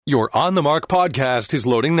Your On the Mark podcast is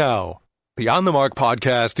loading now. The On the Mark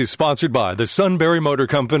podcast is sponsored by the Sunbury Motor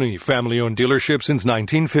Company, family-owned dealership since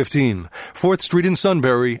 1915, 4th Street in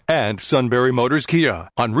Sunbury, and Sunbury Motors Kia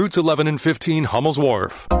on routes 11 and 15 Hummel's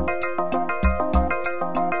Wharf.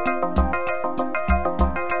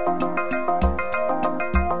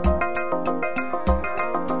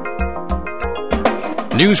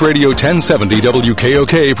 News Radio 1070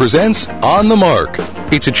 WKOK presents On the Mark.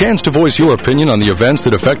 It's a chance to voice your opinion on the events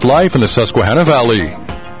that affect life in the Susquehanna Valley.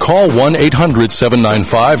 Call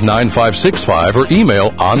 1-800-795-9565 or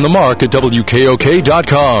email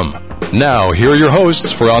onthemark@wkok.com. Now, here are your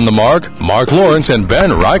hosts for On the Mark, Mark Lawrence and Ben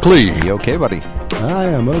Reichley. You okay, buddy? I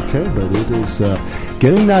am okay, but it is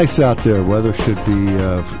getting nice out there. Weather should be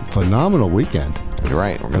a phenomenal weekend. You're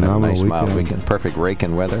right. We're going to have a nice mild weekend. Perfect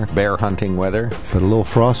raking weather, bear hunting weather. But a little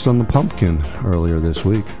frost on the pumpkin earlier this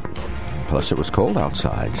week. Plus, it was cold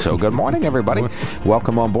outside. So, good morning, everybody.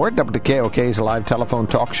 Welcome on board WKOK's live telephone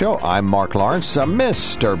talk show. I'm Mark Lawrence.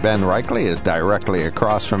 Mr. Ben Reichley is directly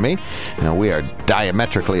across from me. Now, we are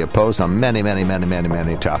diametrically opposed on many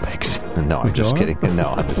topics. No, I'm just kidding.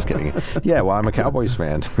 No, I'm just kidding. Yeah, well, I'm a Cowboys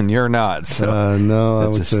fan, and you're not. So no,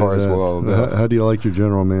 that's as far as we'll go. How do you like your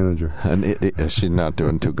general manager? And she's not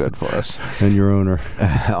doing too good for us. And your owner.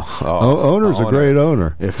 Owner's a great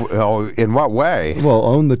owner. In what way? Well,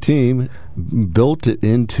 own the team. Built it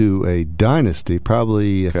into a dynasty,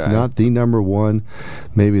 probably if not the number one.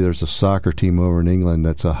 Maybe there's a soccer team over in England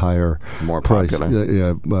that's a higher more price,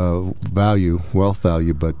 popular wealth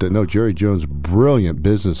value. But no, Jerry Jones, brilliant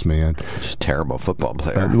businessman. Just terrible football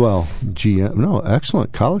player.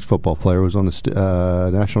 Excellent college football player. Was on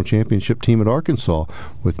the national championship team at Arkansas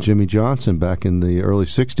with Jimmy Johnson back in the early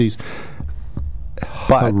 '60s.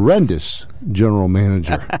 But horrendous general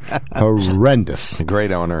manager. Horrendous.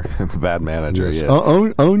 Great owner, bad manager. Yes.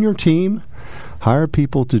 Yeah. Own your team. Hire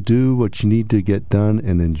people to do what you need to get done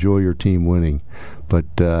and enjoy your team winning. But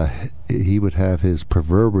he would have his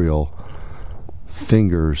proverbial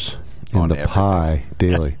fingers in the pie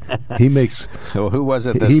daily. He makes. Well, who was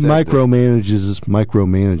it that he said micromanages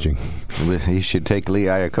micromanaging? He should take Lee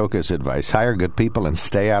Iacocca's advice. Hire good people and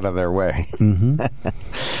stay out of their way. Mm-hmm.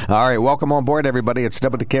 All right, welcome on board, everybody. It's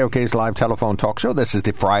WKOK's live telephone talk show. This is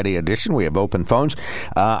the Friday edition. We have open phones.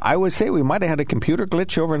 I would say we might have had a computer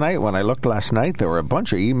glitch overnight. When I looked last night, there were a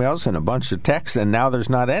bunch of emails and a bunch of texts, and now there's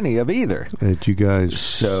not any of either. Did you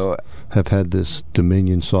guys have had this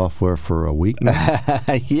Dominion software for a week now?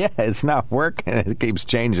 Yeah, it's not working. It keeps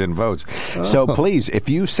changing votes. So please, if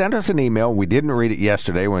you send us an email, we didn't read it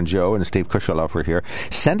yesterday when Joe and Steve Kusheloff were here,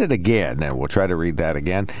 send it again, and we'll try to read that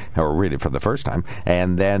again, or read it for the first time.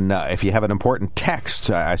 And then if you have an important text,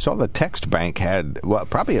 I saw the text bank had,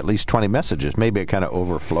 probably at least 20 messages. Maybe it kind of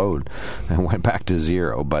overflowed and went back to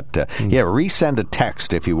zero. But resend a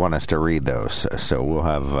text if you want us to read those. So we'll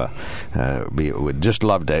have, we'd just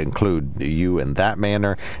love to include you in that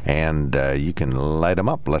manner, and you can light them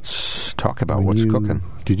up. Let's talk about what's cooking.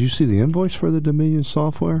 Did you see the invoice for the Dominion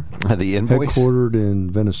software? The invoice? Headquartered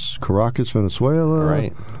in Caracas, Venezuela.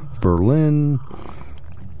 Right. Berlin.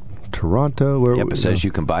 Toronto. It says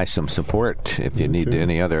you can buy some support if you need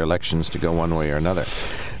any other elections to go one way or another.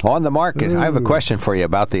 On the market, I have a question for you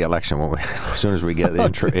about the election as soon as we get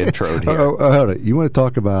introed here. Hold it. You want to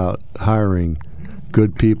talk about hiring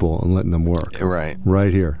good people and letting them work. Right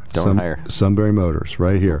here. Don't hire. Sunbury Motors,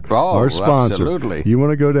 right here. Oh, our sponsor. Absolutely. You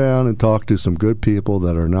want to go down and talk to some good people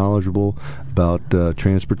that are knowledgeable about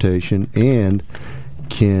transportation and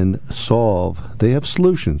can solve. They have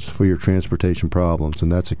solutions for your transportation problems,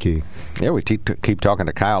 and that's a key. Yeah, we keep talking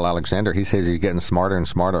to Kyle Alexander. He says he's getting smarter and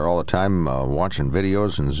smarter all the time, watching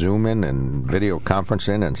videos and Zooming and video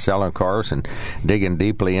conferencing and selling cars and digging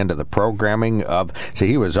deeply into the programming of. See,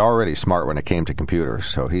 he was already smart when it came to computers,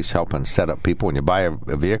 so he's helping set up people. When you buy a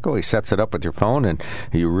vehicle, he sets it up with your phone, and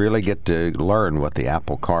you really get to learn what the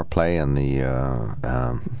Apple CarPlay and the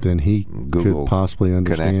then he Google could possibly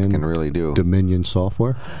understand Connect can really do. Dominion software.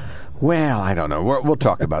 Well, I don't know. We'll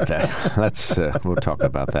talk about that. We'll talk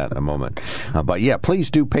about that in a moment. But yeah, please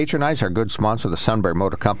do patronize our good sponsor, the Sunbury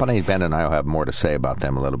Motor Company. Ben and I will have more to say about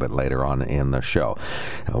them a little bit later on in the show.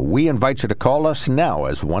 We invite you to call us now,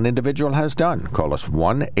 as one individual has done. Call us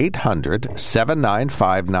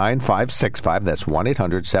 1-800-795-9565. That's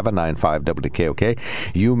 1-800-795-WKOK.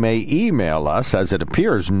 You may email us, as it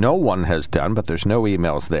appears no one has done, but there's no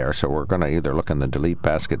emails there, so we're going to either look in the delete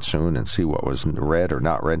basket soon and see what was read or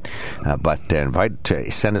not read. But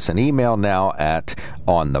send us an email now at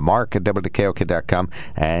onthemark@wkok.com,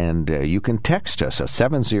 and you can text us at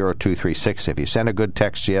 70236. If you sent a good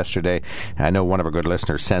text yesterday, I know one of our good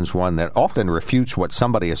listeners sends one that often refutes what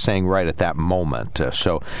somebody is saying right at that moment.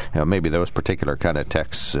 So maybe those particular kind of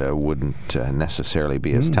texts wouldn't necessarily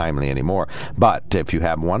be as timely anymore. But if you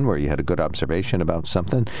have one where you had a good observation about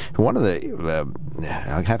something, one of the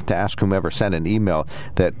I have to ask whomever sent an email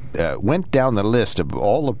that went down the list of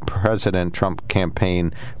all of President Trump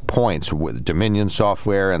campaign points with Dominion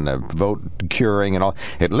software and the vote curing and all.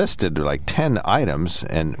 It listed like 10 items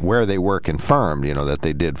and where they were confirmed, that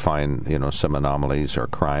they did find, some anomalies or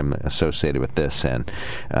crime associated with this. And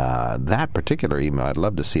that particular email, I'd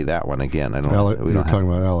love to see that one again. You're talking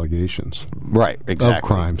about allegations. Right, exactly. Of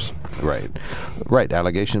crimes. Right,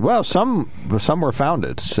 allegations. Well, some were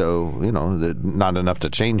founded, so, not enough to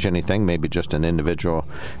change anything, maybe just an individual,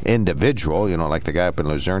 like the guy up in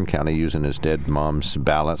Luzerne County using his dead mom's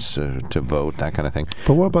ballots to vote, that kind of thing.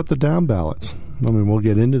 But what about the down ballots? I mean, we'll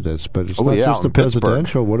get into this, but it's not just the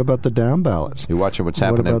presidential. What about the down ballots? You're watching what's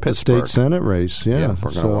happening in Pittsburgh. What about the state Senate race? Yeah,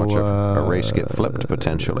 we're going to watch a race get flipped,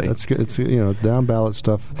 potentially. It's down ballot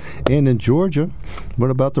stuff. And in Georgia, what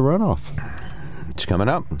about the runoff? It's coming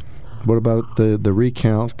up. What about the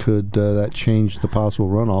recount? Could that change the possible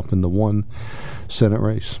runoff in the one Senate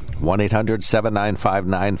race?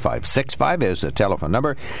 1-800-795-9565 is the telephone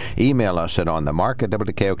number. Email us at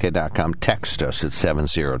onthemark@wkok.com. Text us at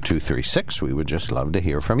 70236. We would just love to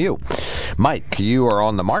hear from you. Mike, you are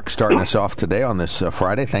on the mark, starting us off today on this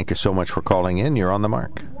Friday. Thank you so much for calling in. You're on the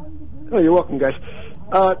mark. Oh, you're welcome, guys.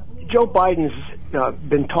 Joe Biden's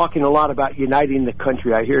been talking a lot about uniting the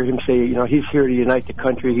country. I hear him say, he's here to unite the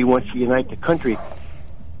country. He wants to unite the country.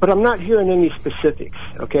 But I'm not hearing any specifics,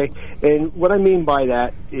 okay? And what I mean by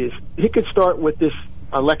that is he could start with this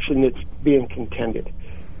election that's being contended.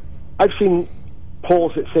 I've seen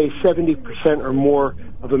polls that say 70% or more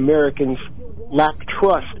of Americans lack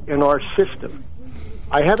trust in our system.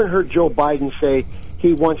 I haven't heard Joe Biden say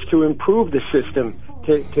he wants to improve the system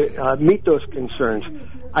to meet those concerns.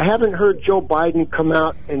 I haven't heard Joe Biden come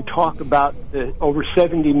out and talk about the over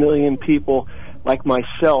 70 million people like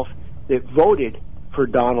myself that voted for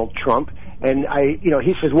Donald Trump. And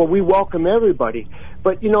he says, well, we welcome everybody.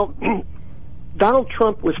 But, Donald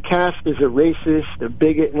Trump was cast as a racist, a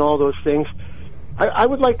bigot, and all those things. I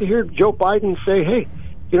would like to hear Joe Biden say, hey,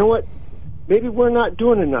 you know what? Maybe we're not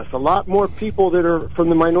doing enough. A lot more people that are from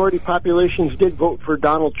the minority populations did vote for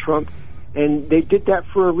Donald Trump, and they did that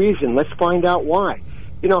for a reason. Let's find out why.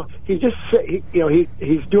 He just said,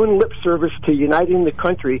 he's doing lip service to uniting the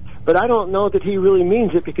country, but I don't know that he really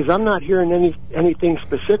means it because I'm not hearing anything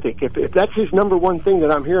specific. If that's his number one thing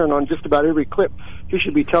that I'm hearing on just about every clip, he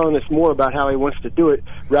should be telling us more about how he wants to do it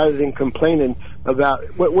rather than complaining about,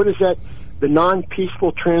 what is that, the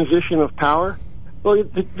non-peaceful transition of power? Well,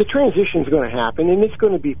 the transition is going to happen, and it's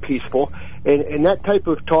going to be peaceful, and that type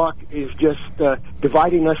of talk is just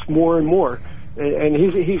dividing us more and more. And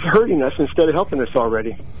he's hurting us instead of helping us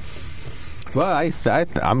already. Well,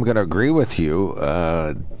 I'm going to agree with you.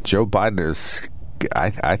 Joe Biden is,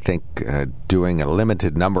 I think, doing a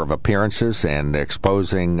limited number of appearances and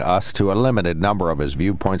exposing us to a limited number of his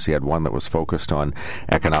viewpoints. He had one that was focused on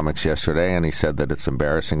economics yesterday, and he said that it's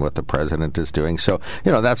embarrassing what the president is doing. So,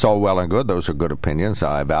 that's all well and good. Those are good opinions.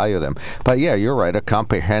 I value them. But, yeah, you're right. A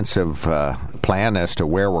comprehensive plan as to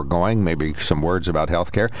where we're going, maybe some words about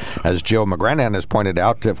health care. As Joe McGranahan has pointed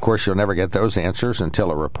out, of course, you'll never get those answers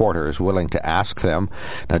until a reporter is willing to ask them.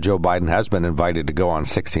 Now, Joe Biden has been invited to go on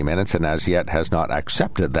 60 Minutes and as yet has not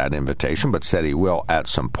accepted that invitation, but said he will at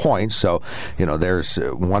some point. So, there's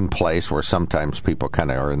one place where sometimes people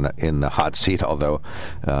kind of are in the hot seat, although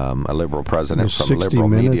a liberal president from liberal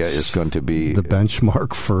media is going to be the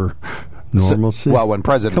benchmark for normalcy. Well, when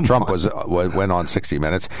President Trump went on 60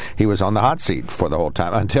 Minutes, he was on the hot seat for the whole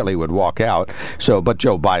time until he would walk out. So, but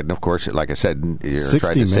Joe Biden, of course, like I said, you're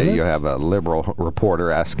trying to say you have a liberal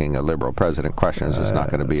reporter asking a liberal president questions. It's not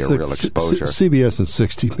going to be a real exposure. CBS and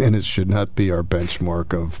 60 Minutes should not be our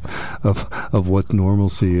benchmark of what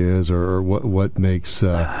normalcy is or what makes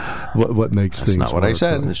what makes That's things. That's not what work. I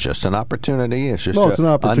said. It's just an opportunity. It's just it's an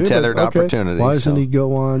opportunity, untethered opportunity. Why doesn't he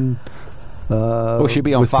go on? Well, should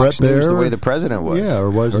be on Fox News the way the president was. Yeah,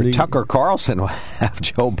 or Tucker Carlson will have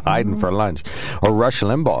Joe Biden for lunch. Or Rush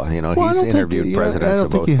Limbaugh. He's interviewed presidents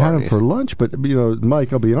of both parties. I don't think he had him for lunch, but,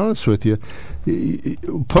 Mike, I'll be honest with you.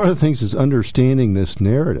 Part of the things is understanding this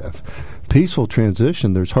narrative. peaceful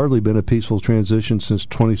transition, there's hardly been a peaceful transition since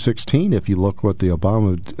 2016 if you look what the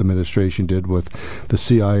Obama administration did with the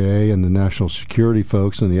CIA and the national security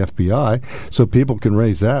folks and the FBI. So people can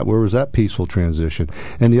raise that. Where was that peaceful transition?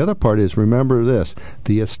 And the other part is, remember this,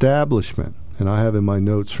 the establishment, and I have in my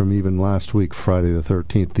notes from even last week, Friday the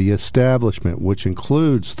 13th, the establishment, which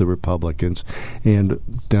includes the Republicans and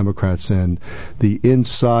Democrats and the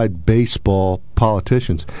inside baseball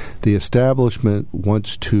politicians, the establishment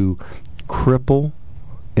wants to cripple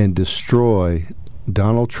and destroy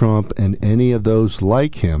Donald Trump and any of those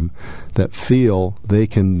like him that feel they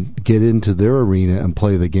can get into their arena and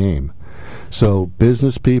play the game. So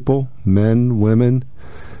business people, men, women,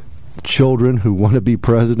 children who want to be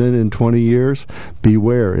president in 20 years,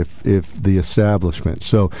 beware if the establishment.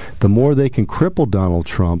 So the more they can cripple Donald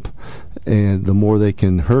Trump and the more they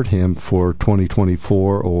can hurt him for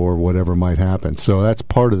 2024 or whatever might happen. So that's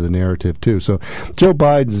part of the narrative too. So Joe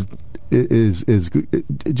Biden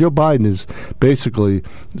is basically,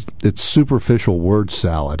 it's superficial word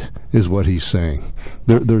salad is what he's saying.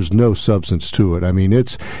 There's no substance to it. I mean,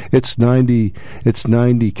 it's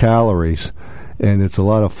 90 calories. And it's a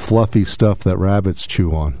lot of fluffy stuff that rabbits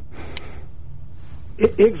chew on.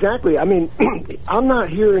 Exactly. I mean, I'm not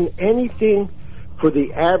hearing anything for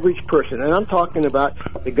the average person. And I'm talking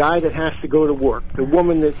about the guy that has to go to work, the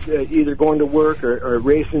woman that's either going to work or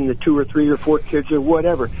raising the 2 or 3 or 4 kids or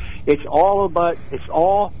whatever. It's all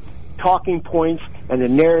talking points and a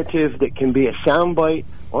narrative that can be a soundbite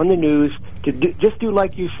on the news to just do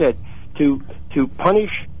like you said, to punish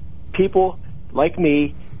people like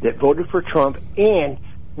me that voted for Trump. And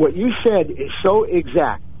what you said is so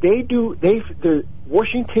exact.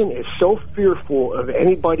 Washington is so fearful of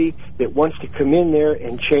anybody that wants to come in there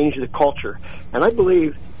and change the culture. And I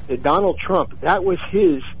believe that Donald Trump, that was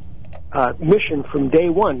his mission from day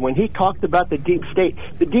one. When he talked about the deep state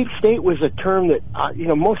was a term that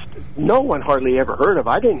no one hardly ever heard of.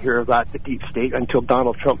 I didn't hear about the deep state until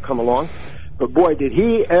Donald Trump come along. But boy, did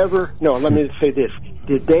he ever? No, let me say this: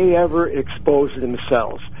 did they ever expose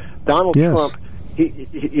themselves? Donald Trump, he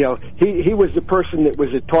was the person that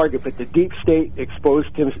was a target, but the deep state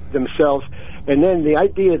exposed themselves. And then the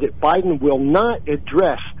idea that Biden will not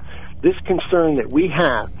address this concern that we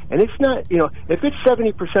have, and it's not, if it's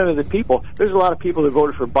 70% of the people, there's a lot of people that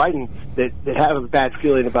voted for Biden that have a bad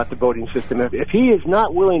feeling about the voting system. If he is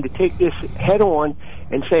not willing to take this head on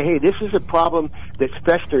and say, hey, this is a problem that's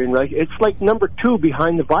festering, right? It's like number 2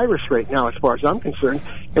 behind the virus right now, as far as I'm concerned,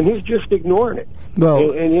 and he's just ignoring it.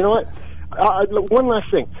 Well, and you know what? One last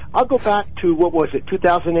thing. I'll go back to,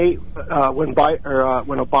 2008, when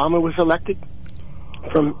Obama was elected.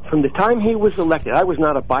 From the time he was elected, I was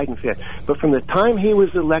not a Biden fan, but from the time he was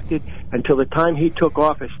elected until the time he took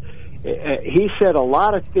office, he said a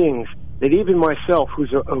lot of things that even myself,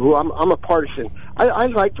 I'm a partisan, I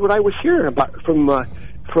liked what I was hearing about from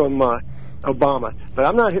Obama, but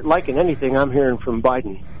I'm not liking anything I'm hearing from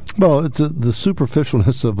Biden. Well, it's the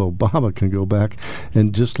superficialness of Obama can go back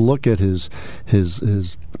and just look at his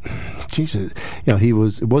Jesus, he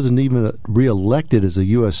wasn't even reelected as a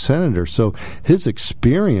U.S. senator, so his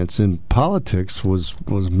experience in politics was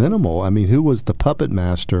minimal. I mean, who was the puppet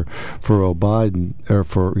master for Biden, or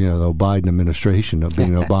for the Biden administration of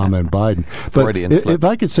being Obama and Biden? But if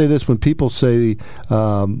I could say this, when people say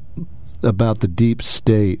about the deep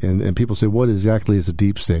state, and people say, what exactly is a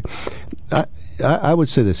deep state? I would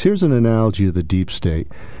say this. Here's an analogy of the deep state.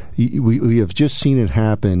 We have just seen it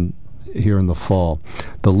happen here in the fall.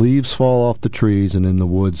 The leaves fall off the trees, and in the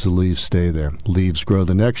woods, the leaves stay there. Leaves grow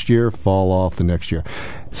the next year, fall off the next year.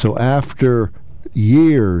 So after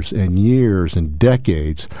years and years and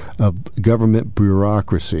decades of government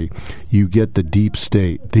bureaucracy, you get the deep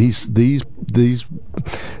state. These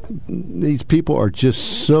people are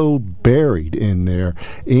just so buried in there.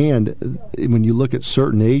 And when you look at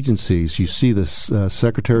certain agencies, you see the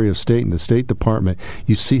Secretary of State and the State Department,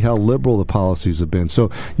 you see how liberal the policies have been.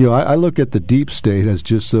 So, I look at the deep state as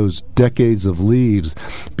just those decades of leaves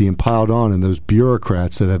being piled on, and those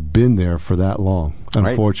bureaucrats that have been there for that long,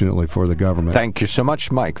 unfortunately, for the government. Thank you so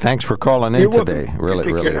much, Mike. Thanks for calling in today.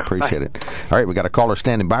 Really appreciate it. All right, we got a caller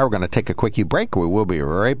standing by. We're going to take a quickie break. We will be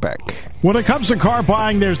right back. When it comes to car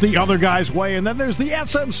buying, there's the other guy's way, and then there's the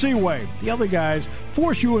SMC way. The other guys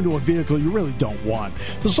force you into a vehicle you really don't want.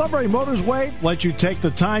 The Sunbury Motors way lets you take the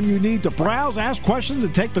time you need to browse, ask questions,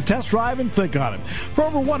 and take the test drive and think on it. For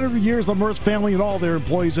over 100 years, the Mertz family and all their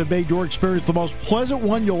employees have made your experience the most pleasant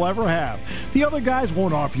one you'll ever have. The other guys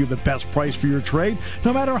won't offer you the best price for your trade,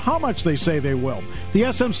 no matter how much they say they will. The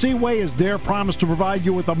SMC way is their promise to provide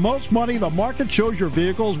you with the most money the market shows your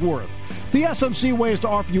vehicle is worth. The SMC way is to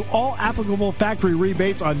offer you all applicable factory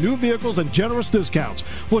rebates on new vehicles and generous discounts.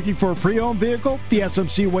 Looking for a pre-owned vehicle? The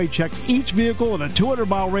SMC way checks each vehicle in a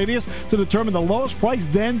 200-mile radius to determine the lowest price,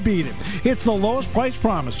 then beat it. It's the lowest price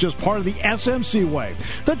promise, just part of the SMC way.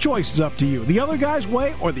 The choice is up to you. The other guy's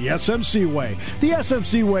way or the SMC way. The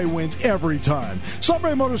SMC way wins every time.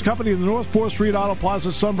 Sunbury Motors Company in the North 4th Street Auto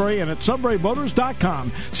Plaza, Sunbury, and at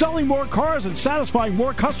sunburymotors.com. Selling more cars and satisfying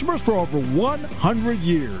more customers for over 100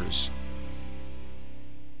 years.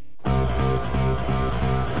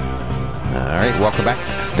 All right, welcome back.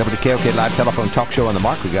 WKOK Live Telephone Talk Show on the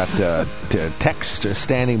Mark. We got text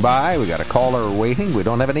standing by. We got a caller waiting. We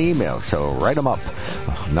don't have an email, so write them up.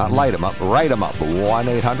 Not light them up, write them up.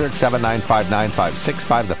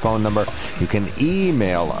 1-800-795-9565, the phone number. You can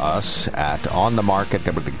email us at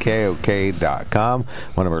onthemark@WKOK.com.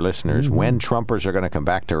 One of our listeners, when Trumpers are going to come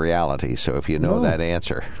back to reality. So if you know that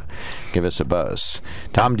answer, give us a buzz.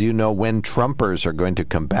 Tom, do you know when Trumpers are going to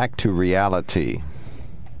come back to reality?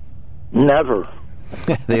 Never.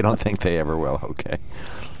 They don't think they ever will. Okay.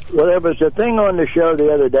 Well, there was a thing on the show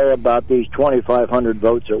the other day about these 2,500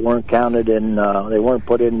 votes that weren't counted and they weren't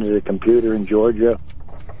put into the computer in Georgia.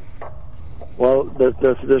 Well,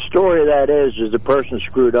 the story of that is the person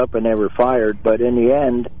screwed up and they were fired. But in the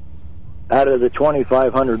end, out of the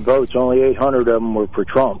 2,500 votes, only 800 of them were for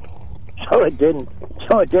Trump. So it didn't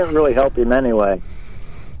really help him anyway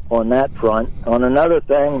on that front. On another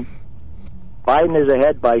thing, Biden is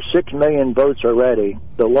ahead by 6 million votes already.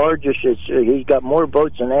 The largest, he's got more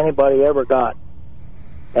votes than anybody ever got.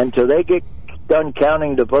 Until they get done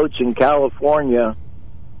counting the votes in California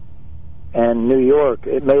and New York,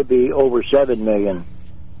 it may be over 7 million.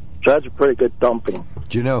 So that's a pretty good thumping.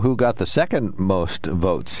 Do you know who got the second most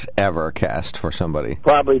votes ever cast for somebody?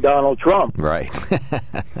 Probably Donald Trump. Right.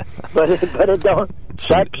 but it don't.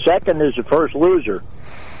 Second is the first loser.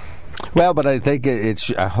 Well, but I think it's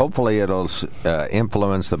hopefully it'll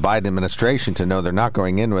influence the Biden administration to know they're not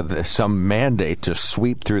going in with some mandate to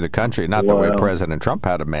sweep through the country, not the way President Trump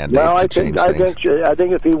had a mandate to change things. I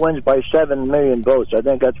think if he wins by 7 million votes, I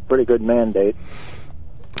think that's a pretty good mandate.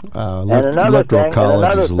 Electoral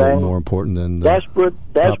college is a little more important than desperate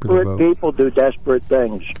people do desperate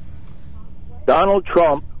things. Donald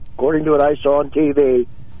Trump, according to what I saw on TV,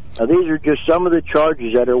 now these are just some of the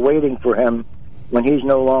charges that are waiting for him when he's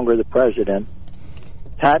no longer the president: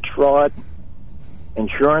 tax fraud,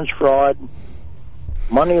 insurance fraud,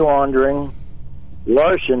 money laundering,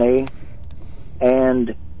 larceny,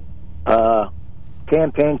 and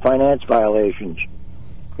campaign finance violations,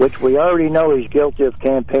 which we already know he's guilty of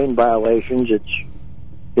campaign violations.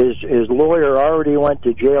 His lawyer already went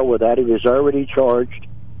to jail with that. He was already charged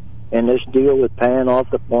in this deal with paying off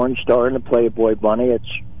the porn star and the Playboy bunny.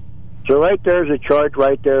 So right there's a charge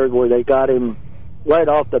right there where they got him right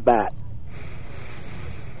off the bat.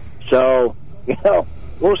 So,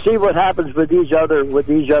 we'll see what happens with these other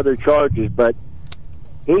charges, but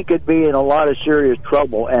he could be in a lot of serious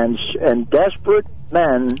trouble. And desperate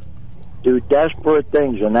men do desperate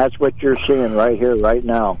things, and that's what you're seeing right here, right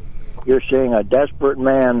now. You're seeing a desperate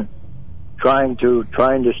man trying to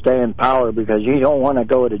stay in power because he don't want to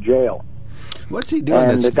go to jail. What's he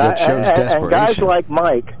doing that shows desperation? And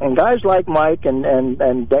guys like Mike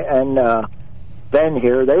and Ben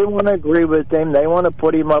here, they want to agree with him. They want to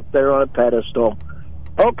put him up there on a pedestal.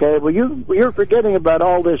 Okay, well, you're forgetting about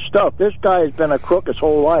all this stuff. This guy has been a crook his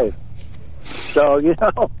whole life. So,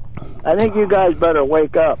 I think you guys better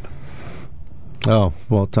wake up. Oh,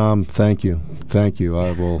 well, Tom, thank you. I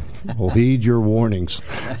will heed your warnings.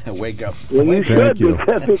 Wake up. Well, you should,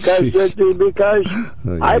 because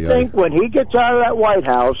I think when he gets out of that White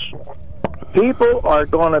House, people are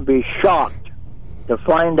going to be shocked to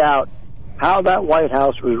find out how that White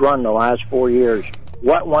House was run the last 4 years,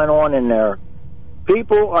 what went on in there.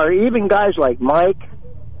 People are, even guys like Mike,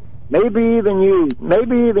 maybe even you,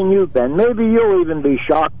 Ben, maybe you'll even be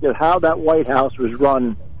shocked at how that White House was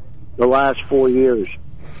run the last 4 years.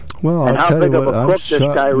 Well, and how big of a crook this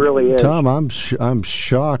guy really is. Tom, I'm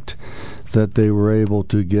shocked that they were able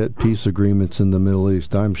to get peace agreements in the Middle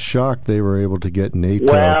East. I'm shocked they were able to get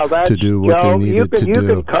NATO to do what they needed to do. You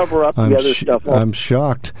can cover up the other stuff. I'm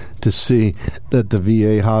shocked to see that the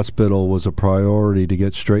VA hospital was a priority to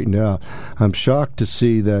get straightened out. I'm shocked to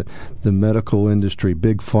see that the medical industry,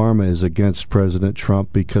 Big Pharma, is against President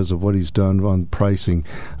Trump because of what he's done on pricing.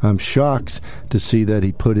 I'm shocked to see that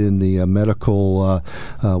he put in the medical,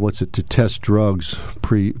 to test drugs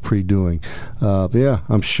pre-doing.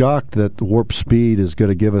 I'm shocked that warp speed is going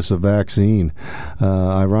to give us a vaccine.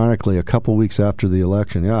 Ironically, a couple weeks after the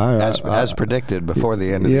election. Yeah, as predicted before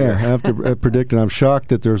the end of the year. Yeah, after predicted. I'm shocked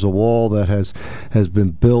that there's a wall that has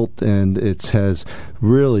been built, and it has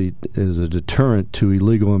really is a deterrent to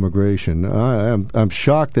illegal immigration. I'm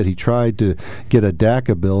shocked that he tried to get a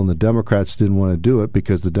DACA bill, and the Democrats didn't want to do it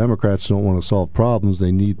because the Democrats don't want to solve problems.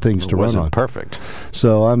 They need things to run on. Perfect.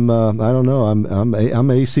 So I don't know.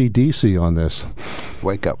 I'm AC/DC on this.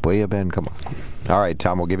 Wake up, will you, Ben? Come on. All right,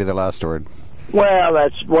 Tom, we'll give you the last word. Well,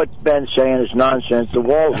 that's what Ben's saying is nonsense. The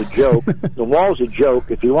wall's a joke. The wall's a joke.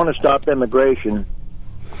 If you want to stop immigration,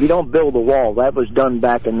 you don't build a wall. That was done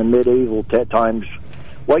back in the medieval times.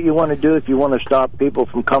 What you want to do if you want to stop people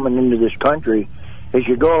from coming into this country is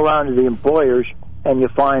you go around to the employers and you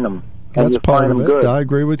fine them. And that's you part fine of them it. good. I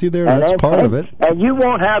agree with you there. That's part of it. And you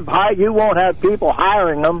won't have people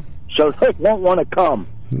hiring them, so they won't want to come.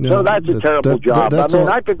 No, so that's a terrible job. I mean,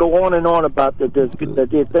 I could go on and on about the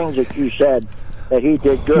things that you said that he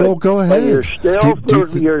did good. Well, go ahead. But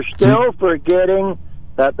you're still forgetting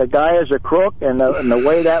that the guy is a crook, and the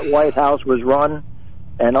way that White House was run,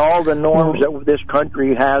 and all the norms that this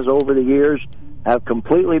country has over the years have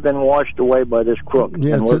completely been washed away by this crook,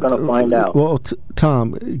 and we're going to find out. Well,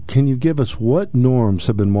 Tom, can you give us what norms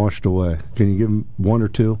have been washed away? Can you give them one or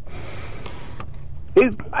two?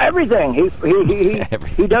 Everything. He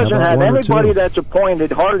doesn't have anybody that's appointed.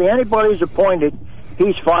 Hardly anybody's appointed.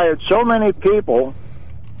 He's fired so many people.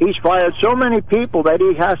 That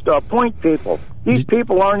he has to appoint people. These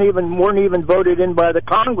people weren't even voted in by the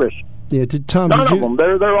Congress. Yeah, Tom. None of them.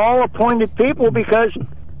 They're all appointed people because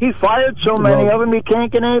he fired so many of them. He can't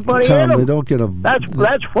get anybody Tom, in them. They don't get a. That's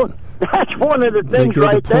one of the things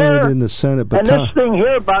right there. In the Senate, but and this thing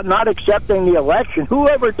here about not accepting the election.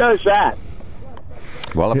 Whoever does that.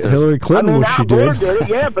 Well, if Hillary Clinton, Al Gore did it,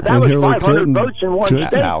 yeah, but that was 500 votes in one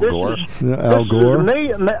state. Al Gore. Al Gore.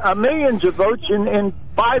 Millions of votes in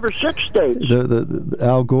 5 or 6 states. The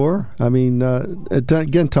Al Gore. I mean,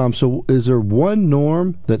 again, Tom. So, is there one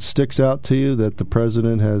norm that sticks out to you that the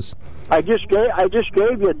president has? I just gave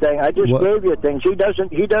you a thing. Gave you things. He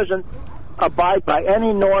doesn't abide by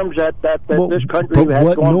any norms that this country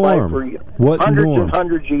has gone by for hundreds and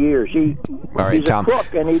hundreds of years. He's Tom. a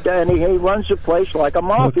crook, and he runs the place like a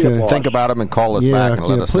mafia boss. Think about him and call us back and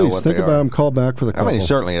let us know what they are. Please think about him. Call back for the couple. I mean, he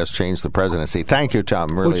certainly has changed the presidency. Thank you,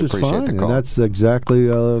 Tom. Really appreciate the call. And that's exactly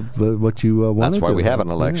what you wanted. That's why we have an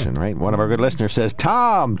election, right? One of our good listeners says,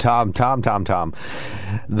 Tom.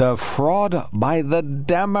 The fraud by the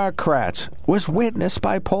Democrats was witnessed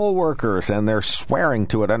by poll workers, and they're swearing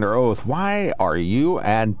to it under oath. Why are you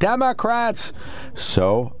and Democrats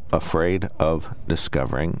so afraid of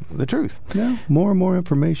discovering the truth? Yeah, more and more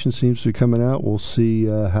information seems to be coming out. We'll see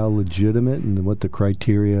how legitimate and what the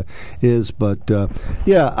criteria is. But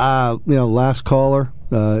last caller.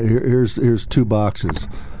 Here's 2 boxes.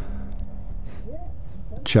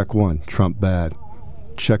 Check one, Trump bad.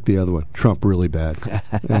 Check the other one, Trump really bad.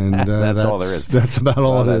 And that's all there is. That's about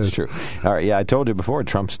all it is. That's true. All right, yeah, I told you before,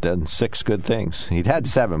 Trump's done 6 good things. He'd had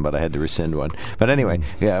 7, but I had to rescind one. But anyway,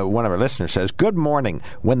 one of our listeners says, good morning.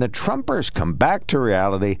 When the Trumpers come back to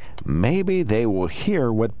reality, maybe they will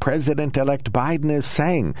hear what President-elect Biden is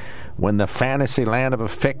saying. When the fantasy land of a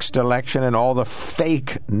fixed election and all the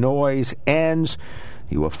fake noise ends,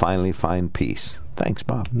 you will finally find peace. Thanks,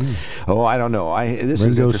 Bob. Oh, I don't know. This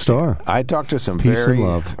is interesting. Star. I talked to some Peace very and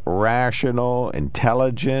love. rational,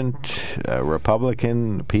 intelligent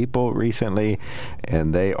Republican people recently,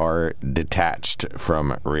 and they are detached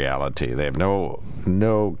from reality. They have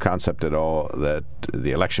no concept at all that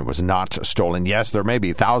the election was not stolen. Yes, there may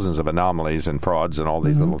be thousands of anomalies and frauds and all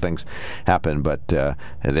these little things happen, but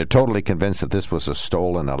they're totally convinced that this was a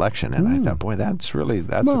stolen election. And I thought, boy, that's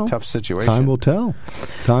a tough situation. Time will tell.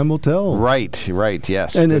 Time will tell. Right,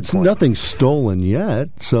 yes. And it's nothing stolen yet,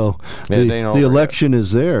 so the election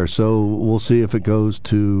is there. So we'll see if it goes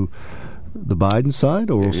to the Biden side,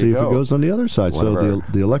 or we'll see if it goes on the other side. So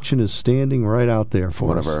the election is standing right out there for us.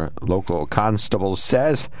 One of our local constables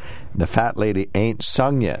says, the fat lady ain't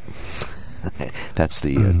sung yet. That's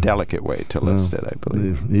the delicate way to list it, I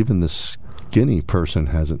believe. Even the skinny person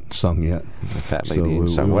hasn't sung yet. The fat lady ain't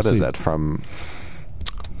sung. What is that from?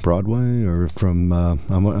 Broadway or from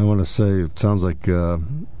I want to say it sounds like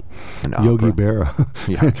Yogi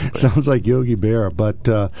Berra. Sounds like Yogi Berra. But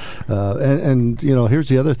and here's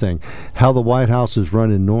the other thing: how the White House is run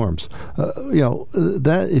in norms.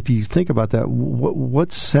 That if you think about that,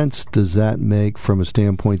 what sense does that make from a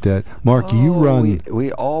standpoint that Mark, you run?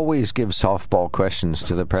 We always give softball questions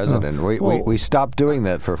to the president. We stopped doing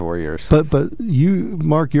that for 4 years. But you,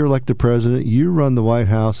 Mark, you're elected president. You run the White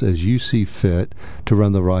House as you see fit to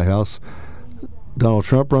run the White House. Donald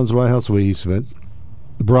Trump runs the White House the way he sees fit.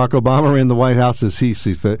 Barack Obama ran the White House as he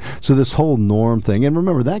sees fit. So this whole norm thing, and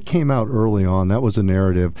remember, that came out early on. That was a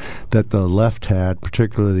narrative that the left had,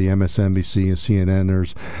 particularly the MSNBC and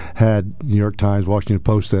CNNers had, New York Times, Washington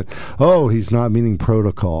Post, that, he's not meeting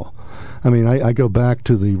protocol. I mean, I go back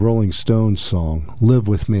to the Rolling Stones song, Live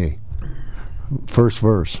With Me. First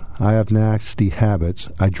verse, I have nasty habits.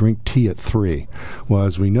 I drink tea at 3. Well,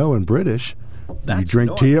 as we know in British, you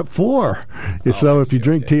drink tea at 4. So if you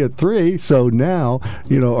drink tea at 3, so now,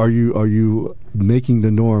 are you making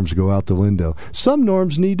the norms go out the window? Some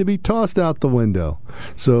norms need to be tossed out the window.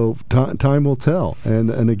 So time will tell.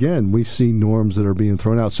 And again, we see norms that are being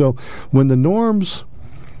thrown out. So when the norms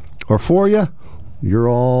are for you, you're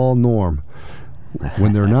all norm.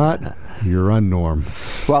 When they're not, you're unnorm.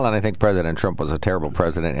 Well, and I think President Trump was a terrible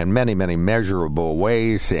president in many, many measurable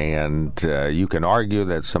ways, and you can argue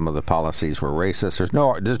that some of the policies were racist.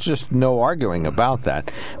 There's just no arguing about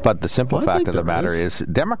that. But the simple fact of the matter is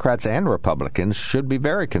Democrats and Republicans should be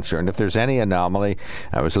very concerned. If there's any anomaly,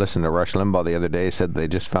 I was listening to Rush Limbaugh the other day, said they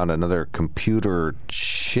just found another computer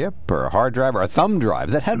chip or a hard drive or a thumb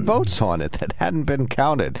drive that had votes on it that hadn't been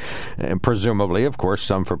counted. And presumably, of course,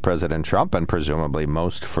 some for President Trump and presumably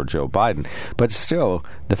most for Joe Biden. But still,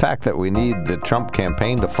 the fact that we need the Trump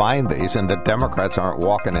campaign to find these and that Democrats aren't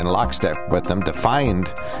walking in lockstep with them to find,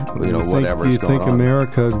 whatever's going on. Do you think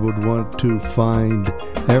America would want to find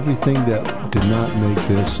everything that did not make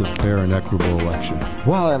this a fair and equitable election?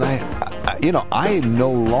 Well, and I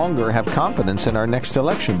no longer have confidence in our next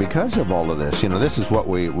election because of all of this. This is what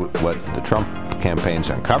the Trump campaign's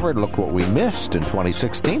uncovered. Look what we missed in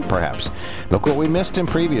 2016, perhaps. Look what we missed in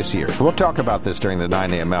previous years. We'll talk about this during the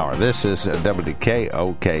 9 a.m. hour. This is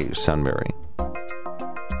WKOK Sunbury.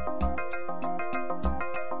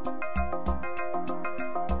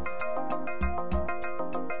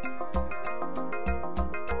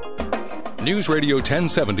 News Radio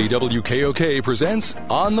 1070 WKOK presents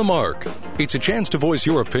On the Mark. It's a chance to voice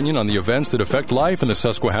your opinion on the events that affect life in the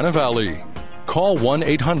Susquehanna Valley. Call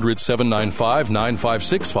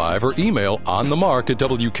 1-800-795-9565 or email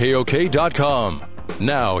onthemark@wkok.com.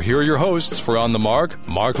 Now, here are your hosts for On the Mark,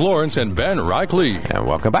 Mark Lawrence and Ben Reichley. And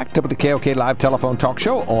welcome back to the KOK Live Telephone Talk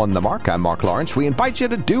Show On the Mark. I'm Mark Lawrence. We invite you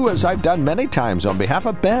to do as I've done many times on behalf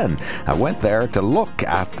of Ben. I went there to look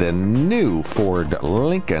at the new Ford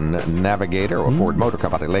Lincoln Navigator, or Ford Motor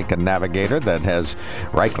Company Lincoln Navigator, that has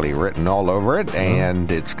Reichley written all over it, and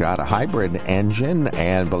it's got a hybrid engine,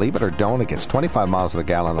 and believe it or don't, it gets 25 miles a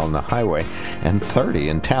gallon on the highway and 30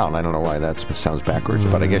 in town. I don't know why that sounds backwards,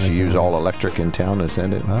 but I guess you use all electric in town. Is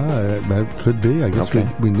that it? It could be. I guess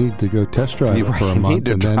we need to go test drive it for a month. You need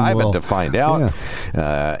to drive it to find out.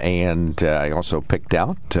 Yeah. And I also picked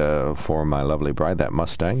out for my lovely bride that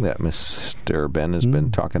Mustang that Mr. Ben has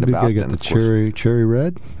been talking about. You got the cherry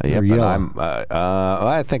red? Yeah, but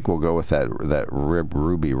I think we'll go with that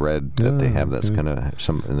ruby red that they have. That's kind of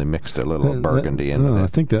and they mixed a little burgundy into that. I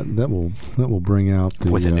think that will bring out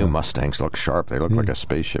the... With the new Mustangs look sharp. They look like a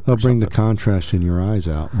spaceship. They'll bring the contrast in your eyes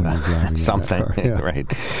out when you're driving something. Right.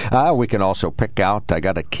 We can also pick out, I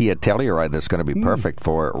got a Kia Telluride that's going to be perfect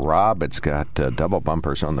for Rob. It's got double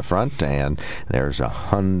bumpers on the front, and there's a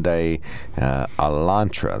Hyundai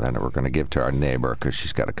Elantra that we're going to give to our neighbor because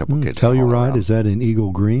she's got a couple kids. Telluride, is that in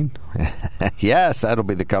Eagle Green? Yes, that'll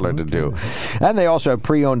be the color to do. And they also have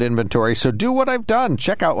pre-owned inventory, so do what I've done.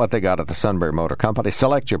 Check out what they got at the Sunbury Motor Company.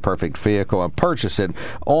 Select your perfect vehicle and purchase it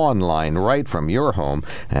online right from your home,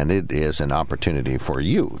 and it is an opportunity for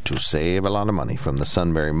you to save a lot of money from the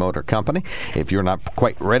Sunbury Motor Company. If you're not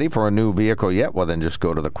quite ready for a new vehicle yet, well, then just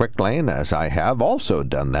go to the Quick Lane, as I have also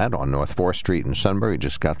done that on North 4th Street in Sunbury.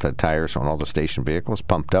 Just got the tires on all the station vehicles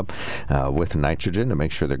pumped up with nitrogen to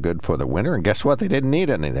make sure they're good for the winter. And guess what? They didn't need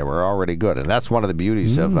any. They were already good. And that's one of the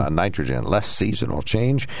beauties of nitrogen. Less seasonal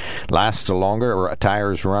change, lasts longer,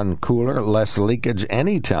 tires run cooler, less leakage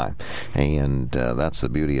anytime. And that's the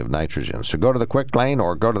beauty of nitrogen. So go to the Quick Lane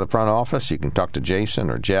or go to the front office. You can talk to Jason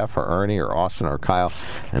or Jeff or Ernie or Austin or Kyle,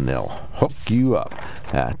 and they'll hook you up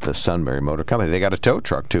at the Sunbury Motor Company. They got a tow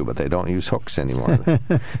truck too, but they don't use hooks anymore.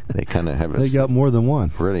 They kind of have they got more than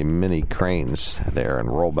one. Really mini cranes there and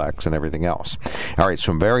rollbacks and everything else. All right,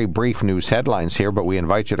 some very brief news headlines here, but we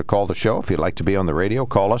invite you to call the show. If you'd like to be on the radio,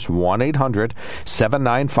 call us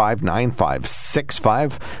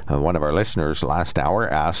 1-800-795-9565. One of our listeners last hour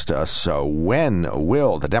asked us, when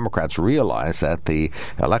will the Democrats realize that the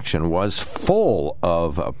election was full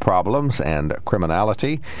of problems and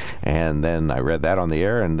criminality? And then I read that on the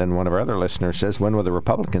air, and then one of our other listeners says, when will the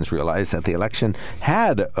Republicans realize that the election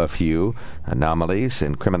had a few anomalies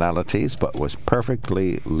and criminalities, but was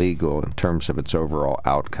perfectly legal in terms of its overall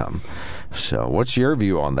outcome? So what's your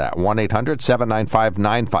view on that?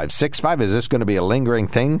 1-800-795-9565. Is this going to be a lingering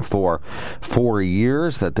thing for 4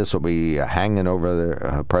 years, that this will be hanging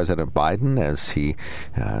over President Biden as he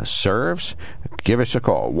serves? Give us a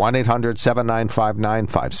call,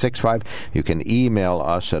 1-800-795-9565. You can email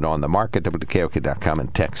us at onthemark@wkok.com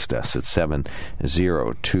and text us at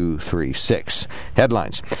 70236.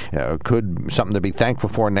 Headlines. Could something to be thankful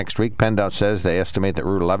for next week. PennDOT says they estimate that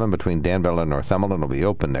Route 11 between Danville and Northumberland will be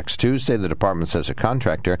open next Tuesday. The department says a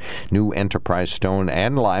contractor, New Enterprise Stone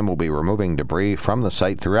and Lime, will be removing debris from the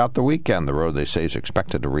site throughout the weekend. The road, they say, is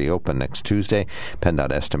expected to reopen next Tuesday.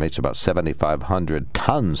 PennDOT estimates about 7,500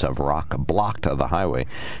 tons of rock blocked the highway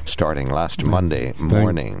starting last Monday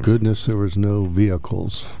morning. Thank goodness there was no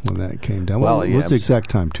vehicles when that came down. Well, what's the exact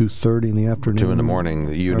time? 2:30 in the afternoon? 2 in the morning.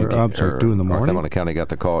 2 in the morning? Northumberland County got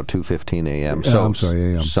the call at 2:15 a.m. a.m.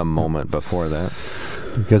 Some moment before that.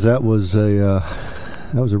 Because that was a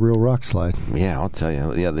real rock slide. Yeah, I'll tell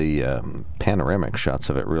you. Yeah, the panoramic shots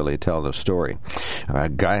of it really tell the story.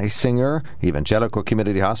 Geisinger, Evangelical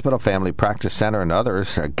Community Hospital, Family Practice Center, and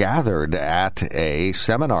others gathered at a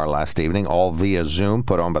seminar last evening, all via Zoom,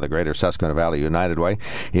 put on by the Greater Susquehanna Valley United Way.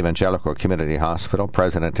 Evangelical Community Hospital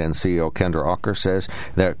President and CEO Kendra Ocker says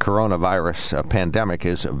the coronavirus pandemic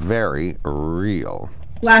is very real.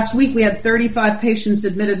 Last week we had 35 patients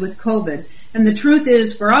admitted with COVID. And the truth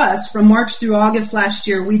is, for us, from March through August last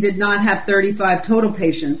year, we did not have 35 total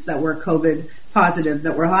patients that were COVID positive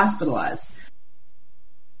that were hospitalized.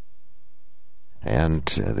 And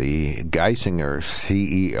the Geisinger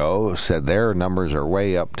CEO said their numbers are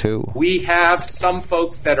way up, too. We have some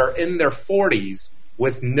folks that are in their 40s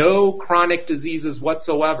with no chronic diseases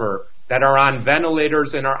whatsoever that are on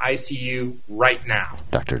ventilators in our ICU right now.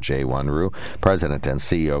 Dr. Jay Wanru, President and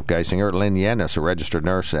CEO of Geisinger. Lynn Yennis, a registered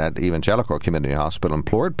nurse at Evangelical Community Hospital,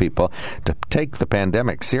 implored people to take the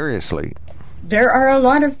pandemic seriously. There are a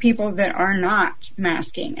lot of people that are not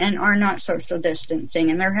masking and are not social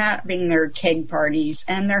distancing, and they're having their keg parties,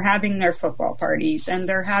 and they're having their football parties, and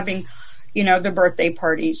they're having, the birthday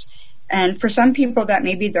parties. And for some people, that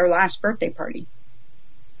may be their last birthday party.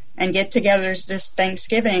 And get-togethers this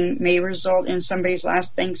Thanksgiving may result in somebody's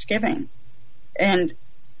last Thanksgiving. And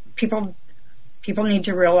people need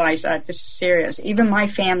to realize that this is serious. Even my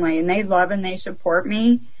family, and they love and they support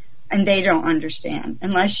me, and they don't understand.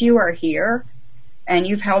 Unless you are here and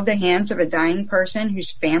you've held the hands of a dying person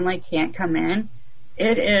whose family can't come in,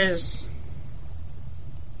 there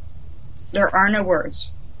are no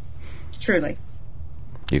words. Truly.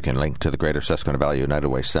 You can link to the Greater Susquehanna Valley United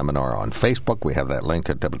Way seminar on Facebook. We have that link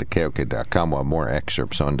at WKOK.com. We'll have more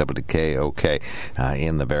excerpts on WKOK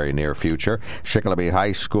in the very near future. Shikellamy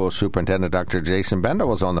High School Superintendent Dr. Jason Bendel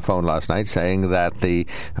was on the phone last night saying that the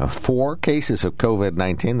 4 cases of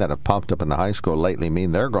COVID-19 that have popped up in the high school lately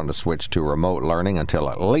mean they're going to switch to remote learning until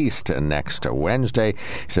at least next Wednesday.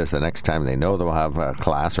 He says the next time they know they'll have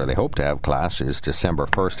class, or they hope to have class, is December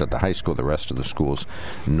 1st at the high school. The rest of the school's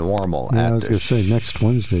normal. Yeah, I was going to say next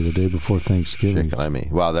Wednesday, the day before Thanksgiving.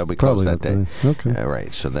 Well, they'll be closed that day. Okay.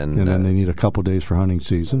 Right. So then, and then they need a couple days for hunting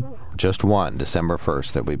season. Just one, December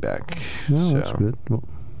 1st, they'll be back. No, that's good. Well,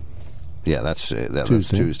 yeah, that's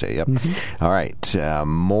Tuesday. Yep. Mm-hmm. All right.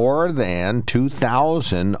 More than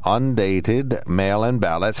 2,000 undated mail-in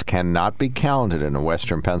ballots cannot be counted in a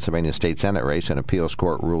Western Pennsylvania State Senate race. An appeals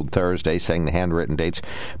court ruled Thursday, saying the handwritten dates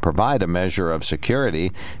provide a measure of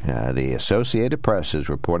security. The Associated Press is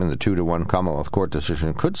reporting the 2-1 Commonwealth Court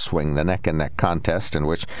decision could swing the neck-and-neck contest in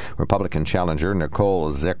which Republican challenger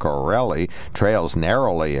Nicole Ziccarelli trails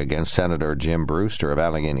narrowly against Senator Jim Brewster of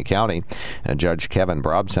Allegheny County. Judge Kevin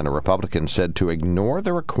Brobson, a Republican, said to ignore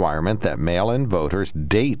the requirement that mail-in voters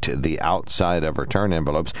date the outside of return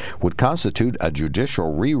envelopes would constitute a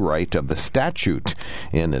judicial rewrite of the statute.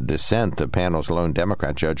 In a dissent, the panel's lone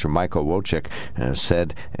Democrat judge, Michael Wojcik,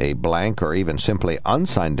 said a blank or even simply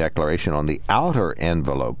unsigned declaration on the outer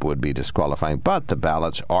envelope would be disqualifying, but the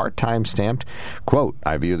ballots are time-stamped. Quote,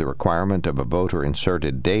 I view the requirement of a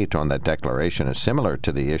voter-inserted date on that declaration as similar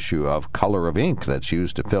to the issue of color of ink that's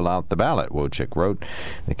used to fill out the ballot, Wojcik wrote.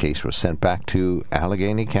 The case was sent back to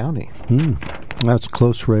Allegheny County. That's a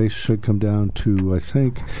close race. Should come down to, I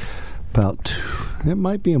think, It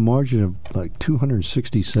might be a margin of like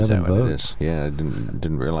 267 Is that votes. what it is? Yeah, I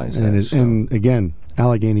didn't realize and that. And again,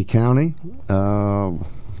 Allegheny County,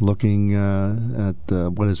 looking at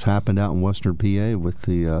what has happened out in Western PA with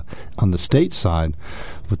the on the state side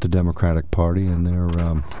with the Democratic Party, and they're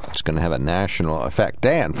it's going to have a national effect.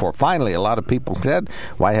 Dan, for finally, a lot of people said,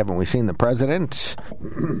 why haven't we seen the president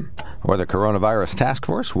or the coronavirus task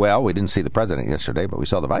force? Well, we didn't see the president yesterday, but we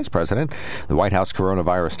saw the vice president. The White House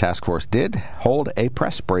coronavirus task force did hold a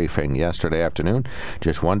press briefing yesterday afternoon,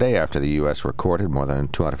 just one day after the U.S. recorded more than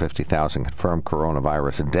 250,000 confirmed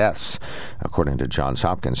coronavirus deaths, according to Johns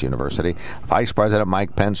Hopkins University. Vice President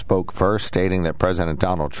Mike Pence spoke first, stating that President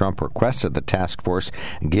Donald Trump requested the task force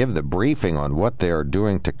give the briefing on what they are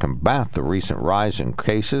doing to combat the recent rise in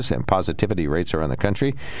cases and positivity rates around the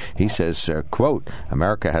country. He says, quote,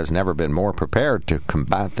 America has never been more prepared to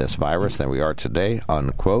combat this virus than we are today,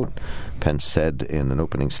 unquote. Pence said in an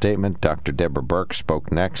opening statement. Dr. Deborah Birx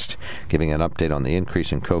spoke next, giving an update on the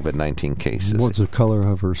increase in COVID-19 cases. What's the color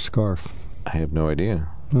of her scarf? I have no idea.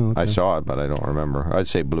 Oh, okay. I saw it, but I don't remember. I'd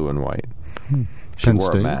say blue and white. She Penn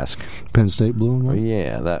wore State? a mask. Penn State blue and white?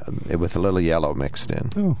 Yeah, with a little yellow mixed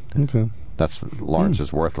in. Oh, okay. That's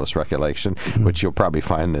Lawrence's worthless recollection, which you'll probably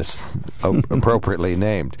find this appropriately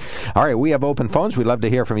named. All right, we have open phones. We'd love to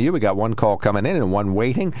hear from you. We got one call coming in and one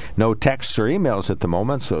waiting. No texts or emails at the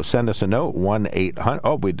moment, so send us a note, 1-800.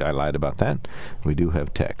 Oh, I lied about that. We do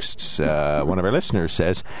have texts. One of our listeners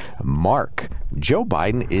says, Mark, Joe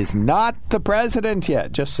Biden is not the president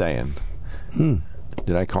yet. Just saying.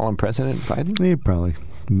 Did I call him President Biden? Yeah, probably.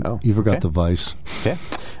 Oh, you forgot okay. the vice. Okay.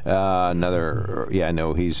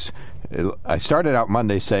 I started out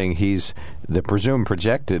Monday saying he's the presumed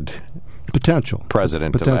projected potential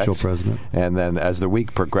president-elect. president. And then as the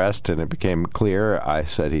week progressed and it became clear, I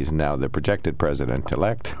said he's now the projected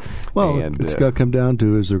president-elect. Well, and, it's got to come down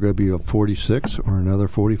to, is there going to be a 46 or another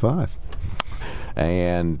 45?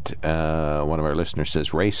 And one of our listeners says,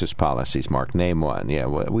 racist policies, Mark, name one. Yeah,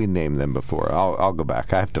 we named them before. I'll go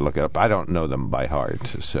back. I have to look it up. I don't know them by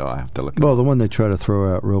heart, so I have to look it up. Well, the one they try to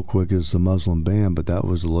throw out real quick is the Muslim ban, but that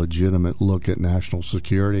was a legitimate look at national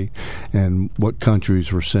security and what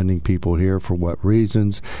countries were sending people here for what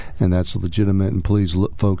reasons, and that's legitimate. And please,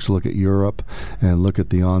 folks, look at Europe and look at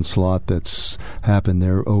the onslaught that's happened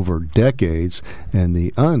there over decades and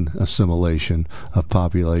the unassimilation of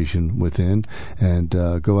population within. And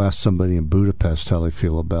go ask somebody in Budapest how they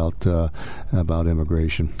feel about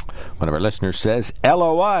immigration. One of our listeners says,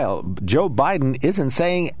 LOL, Joe Biden isn't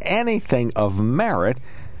saying anything of merit.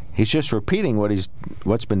 He's just repeating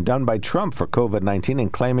what's been done by Trump for COVID-19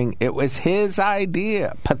 and claiming it was his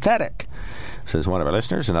idea. Pathetic, says one of our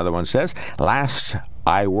listeners. Another one says, last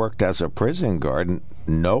I worked as a prison guard,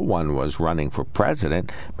 no one was running for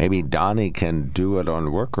president. Maybe Donnie can do it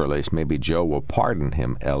on work release. Maybe Joe will pardon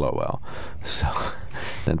him, LOL. So,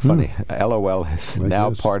 then funny, LOL is now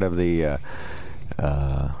part of the...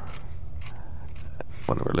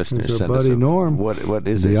 one of our listeners sent us Norm. What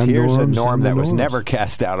is this? Here's a norm that was never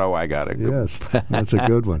cast out. Oh, I got it. Yes, that's a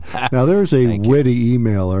good one. Now, there's a witty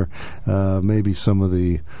emailer. Maybe some of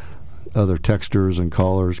the other texters and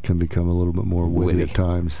callers can become a little bit more witty at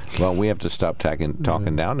times. Well, we have to stop talking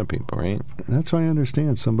down to people, right? That's what I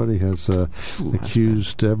understand. Somebody has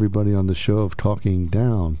accused everybody on the show of talking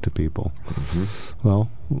down to people. Mm-hmm. Well,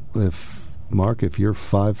 if you're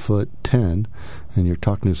 5'10" and you're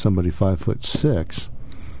talking to somebody 5'6",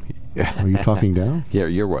 are you talking down? Yeah,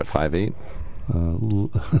 you're what, 5'8"?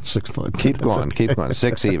 6 foot. Keep going.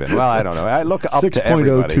 6 even. Well, I don't know. I look up to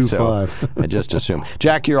everybody, so I just assume.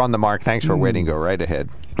 Jack, you're on the mark. Thanks for waiting. Go right ahead.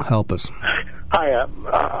 Help us. Hi,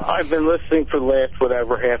 I've been listening for the last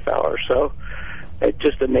half hour or so. It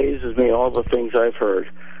just amazes me, all the things I've heard.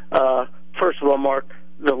 First of all, Mark,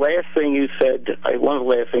 the last thing you said, one of the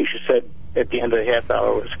last things you said at the end of the half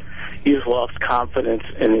hour was you've lost confidence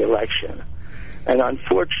in the election. And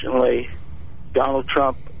unfortunately, Donald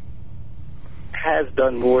Trump has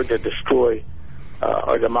done more to destroy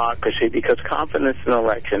our democracy, because confidence in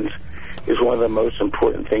elections is one of the most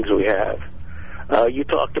important things we have. You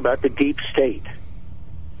talked about the deep state.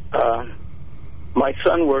 My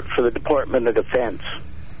son worked for the Department of Defense.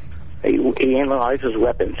 He analyzes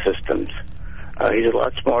weapon systems. He's a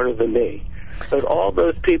lot smarter than me. But all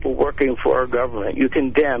those people working for our government, you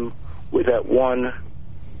condemn with that one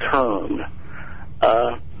term.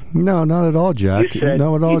 No, not at all, Jack.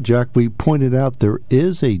 Not at all, Jack. We pointed out there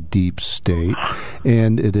is a deep state,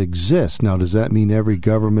 and it exists. Now, does that mean every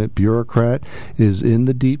government bureaucrat is in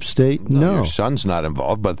the deep state? No. Your son's not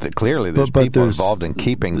involved, but clearly there's people involved in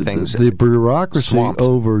keeping things The bureaucracy swamped.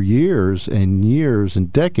 over years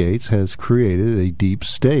and decades has created a deep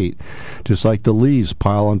state, just like the leaves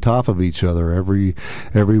pile on top of each other every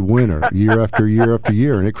winter, year after year after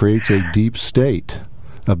year, and it creates a deep state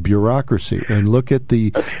of bureaucracy. And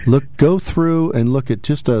go through and look at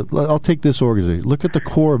I'll take this organization. Look at the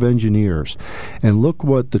Corps of Engineers and look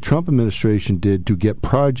what the Trump administration did to get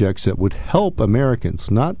projects that would help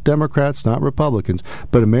Americans, not Democrats, not Republicans,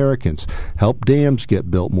 but Americans. Help dams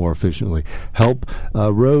get built more efficiently. Help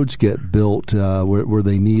roads get built where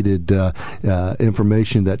they needed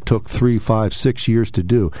information that took 3, 5, 6 years to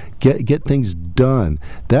do. Get things done.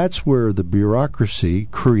 That's where the bureaucracy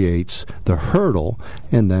creates the hurdle,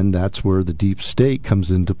 and then that's where the deep state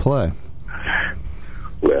comes into play.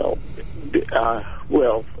 Well,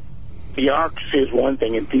 bureaucracy is one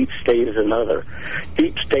thing and deep state is another.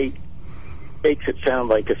 Deep state makes it sound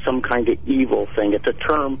like it's some kind of evil thing. It's a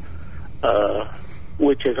term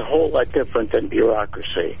which is a whole lot different than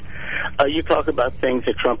bureaucracy. You talk about things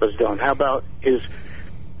that Trump has done. How about his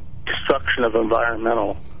destruction of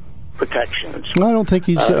environmental protections? I don't think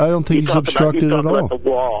he's obstructed at all. You talk about the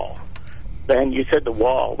wall. Then you said the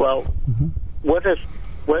wall. Well, what has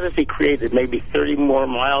he created? Maybe 30 more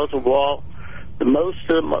miles of wall. Most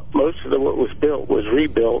of what was built was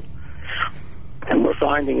rebuilt, and we're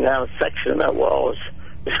finding now a section of that wall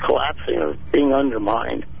is collapsing or being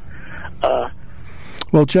undermined.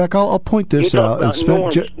 Well, Jack, I'll point this out.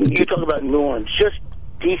 You talk about norms, just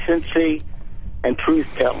decency and truth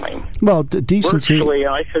telling. Well, decency. Virtually,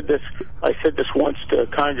 I said this once to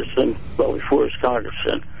Congressman, before he was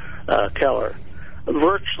Congressman Keller.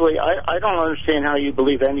 Virtually, I don't understand how you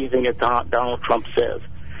believe anything that Donald Trump says,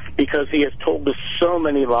 because he has told us so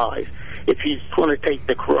many lies. If he's going to take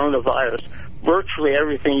the coronavirus, virtually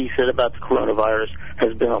everything he said about the coronavirus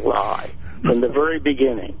has been a lie from the very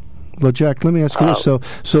beginning. Well, Jack, let me ask you this.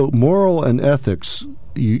 So moral and ethics,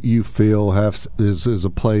 you feel is a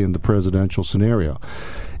play in the presidential scenario.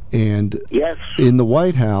 And yes, in the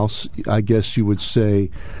White House, I guess you would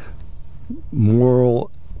say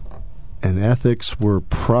moral and ethics were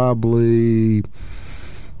probably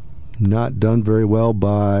not done very well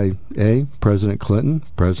by President Clinton,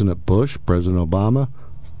 President Bush, President Obama,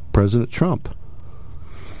 President Trump.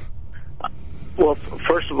 Well,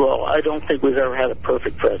 first of all, I don't think we've ever had a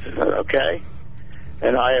perfect president, okay?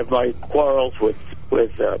 And I have my quarrels with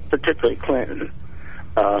particularly Clinton.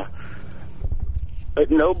 But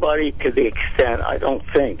nobody to the extent, I don't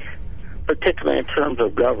think, particularly in terms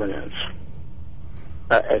of governance,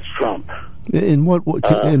 as Trump. In what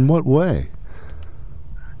way?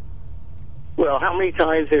 Well, how many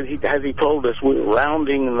times has he told us we're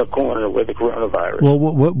rounding the corner with the coronavirus? Well,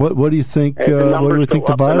 what do you think? What do you think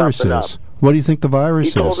the virus is? What do you think the virus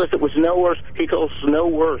is? He told us it was no worse. He told us no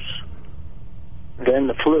worse than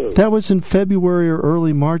the flu. That was in February or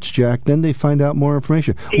early March, Jack. Then they find out more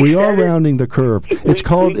information. We are rounding the curve. It's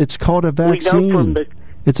called a vaccine.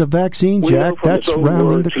 It's a vaccine, Jack. That's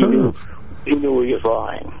rounding the curve. He knew he was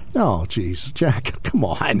lying. Oh, jeez, Jack, come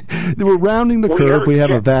on. We're rounding the curve. We have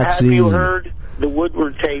a vaccine. Have you heard the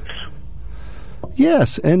Woodward tapes?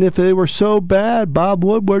 Yes, and if they were so bad, Bob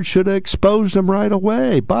Woodward should have exposed them right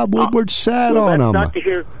away. Bob Woodward sat on them. Not to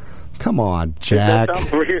hear. Come on, Jack.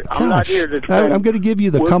 I'm not here to defend I'm going to give you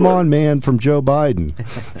the Woodward. Come on man from Joe Biden.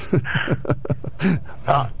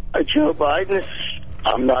 Joe Biden,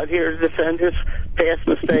 I'm not here to defend his past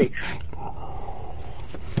mistakes.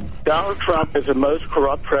 Donald Trump is the most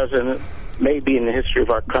corrupt president maybe in the history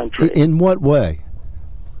of our country. In what way?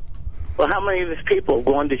 Well, how many of his people have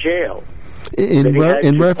gone to jail?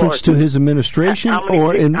 In reference to his administration, how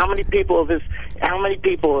many people of his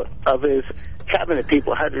cabinet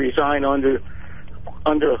people had to resign under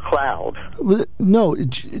a cloud? No,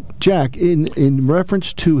 Jack. In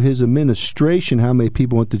reference to his administration, how many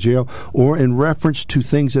people went to jail, or in reference to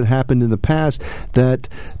things that happened in the past that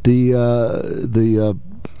the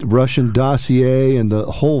Russian dossier and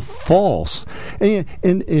the whole false. And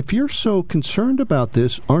if you're so concerned about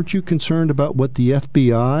this, aren't you concerned about what the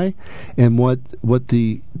FBI and what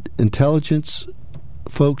the intelligence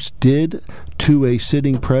folks did to a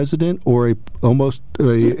sitting president or a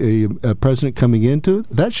president coming into it?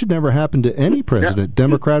 That should never happen to any president,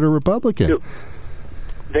 Democrat or Republican.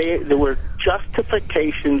 There were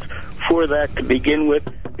justifications for that to begin with,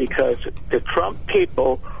 because the Trump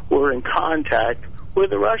people were in contact with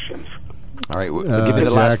the Russians. All right, we'll give you the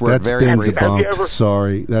last Jack, word that's very been briefly. debunked.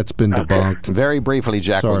 Sorry, that's been debunked. Very briefly,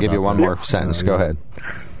 Jack. Sorry We'll give you one about more sentence. Go ahead.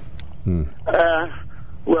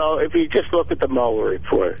 Well, if you just look at the Mueller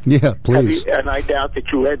report. Yeah, please. And I doubt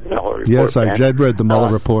that you read the Mueller report. Yes, I man. did read the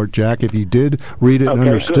Mueller report, Jack. If you did read it and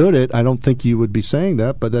understood it, I don't think you would be saying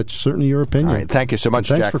that, but that's certainly your opinion. All right, thank you so much,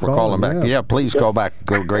 Jack, for calling back. Yeah, please call back.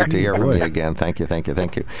 Great to hear from you again. Thank you.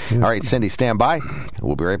 Yeah. All right, Cindy, stand by.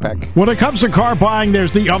 We'll be right back. When it comes to car buying,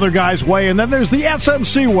 there's the other guy's way, and then there's the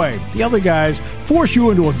SMC way. The other guys force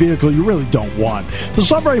you into a vehicle you really don't want. The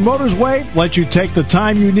Sunbury Motors way lets you take the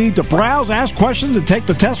time you need to browse, ask questions, and take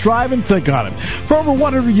the test drive and think on it. For over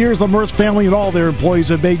 100 years, the Mertz family and all their employees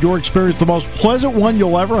have made your experience the most pleasant one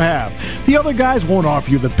you'll ever have. The other guys won't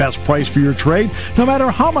offer you the best price for your trade, no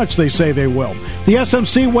matter how much they say they will. The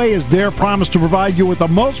SMC way is their promise to provide you with the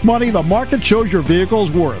most money the market shows your vehicle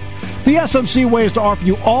is worth. The SMC way is to offer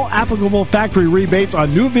you all applicable factory rebates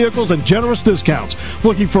on new vehicles and generous discounts.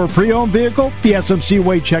 Looking for a pre-owned vehicle? The SMC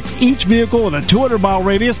way checks each vehicle in a 200-mile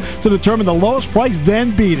radius to determine the lowest price,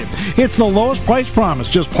 then beat it. It's the lowest price promise,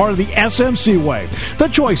 just part of the SMC way. The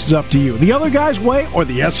choice is up to you. The other guy's way or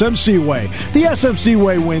the SMC way. The SMC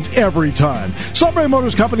way wins every time. Sunbury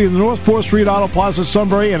Motors Company in the North 4th Street Auto Plaza,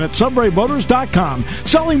 Sunbury, and at sunburymotors.com.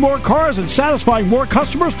 Selling more cars and satisfying more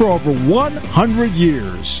customers for over 100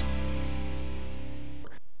 years.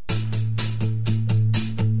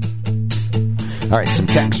 All right, some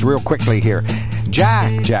text real quickly here.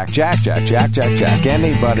 Jack.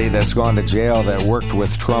 Anybody that's gone to jail that worked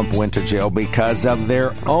with Trump went to jail because of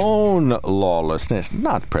their own lawlessness,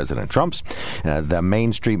 not President Trump's. The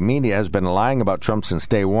mainstream media has been lying about Trump since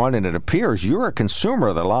day one, and it appears you're a consumer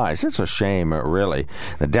of the lies. It's a shame, really.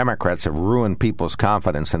 The Democrats have ruined people's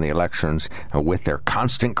confidence in the elections with their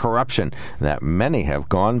constant corruption that many have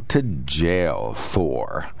gone to jail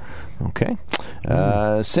for. Okay.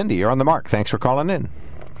 Cindy, you're on the mark. Thanks for calling in.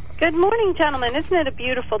 Good morning, gentlemen. Isn't it a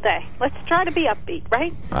beautiful day? Let's try to be upbeat,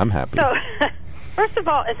 right? I'm happy. So, first of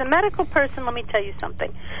all, as a medical person, let me tell you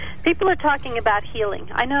something. People are talking about healing.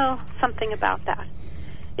 I know something about that.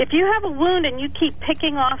 If you have a wound and you keep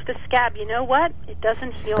picking off the scab, you know what? It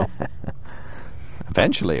doesn't heal.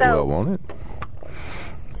 Eventually it will, won't it?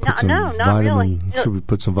 No, not really. Should we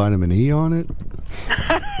put some vitamin E on it?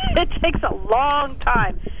 It takes a long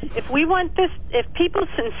time. If people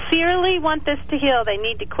sincerely want this to heal, they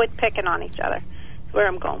need to quit picking on each other. That's where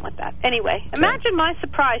I'm going with that. Anyway, imagine my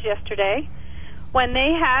surprise yesterday when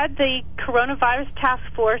they had the coronavirus task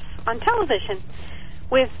force on television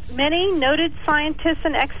with many noted scientists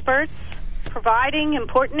and experts providing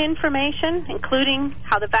important information, including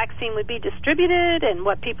how the vaccine would be distributed and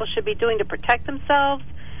what people should be doing to protect themselves,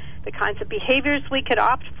 the kinds of behaviors we could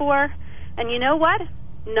opt for. And you know what?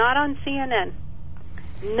 Not on CNN,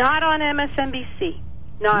 not on MSNBC,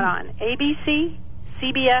 not on ABC,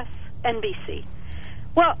 CBS, NBC.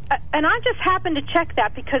 Well, and I just happened to check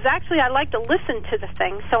that because actually I like to listen to the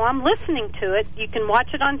thing, so I'm listening to it. You can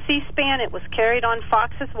watch it on C-SPAN. It was carried on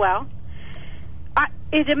Fox as well.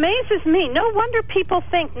 It amazes me. No wonder people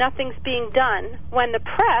think nothing's being done when the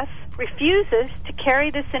press refuses to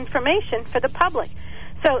carry this information for the public.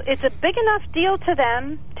 So it's a big enough deal to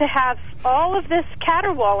them to have all of this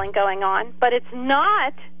caterwauling going on, but it's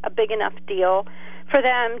not a big enough deal for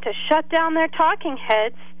them to shut down their talking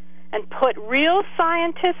heads and put real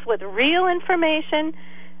scientists with real information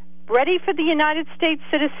ready for the United States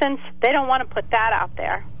citizens. They don't want to put that out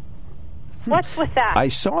there. What's with that? I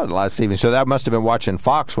saw it last evening, so that must have been watching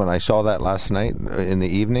Fox when I saw that last night in the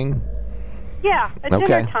evening? Yeah, at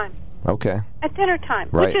dinner time. Okay. At dinner time,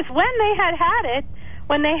 right. Which is when they had it,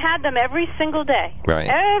 when they had them every single day. Right.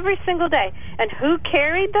 Every single day. And who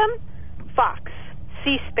carried them? Fox,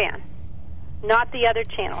 C-SPAN, not the other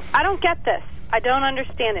channels. I don't get this. I don't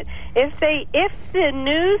understand it. If the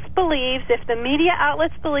news believes, if the media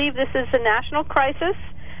outlets believe this is a national crisis,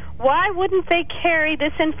 why wouldn't they carry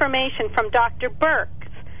this information from Dr. Birx,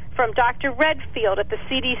 from Dr. Redfield at the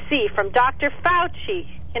CDC, from Dr. Fauci,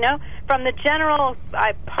 from the general,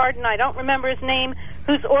 I don't remember his name,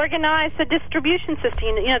 who's organized the distribution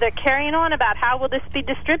system. They're carrying on about how will this be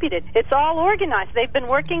distributed. It's all organized. They've been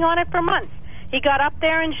working on it for months. He got up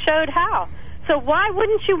there and showed how. So why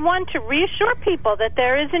wouldn't you want to reassure people that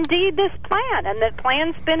there is indeed this plan, and the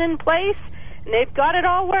plan's been in place, and they've got it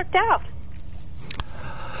all worked out?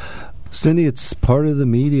 Cindy, it's part of the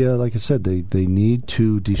media. Like I said, they need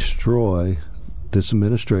to destroy this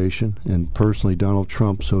administration and personally Donald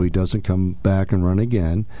Trump so he doesn't come back and run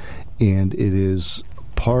again. And it is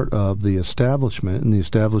part of the establishment, and the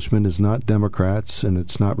establishment is not Democrats and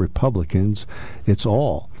it's not Republicans. It's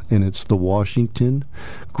all. and it's the Washington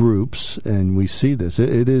groups, and we see this.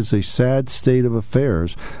 It is a sad state of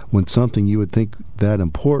affairs when something you would think that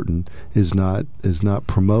important is not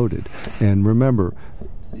promoted. And remember,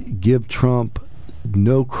 give Trump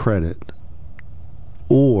no credit,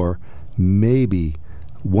 or maybe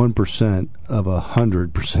 1% of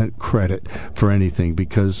 100% credit for anything,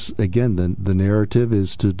 because again, the narrative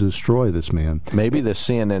is to destroy this man. Maybe the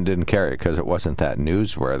CNN didn't carry it because it wasn't that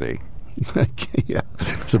newsworthy. Yeah,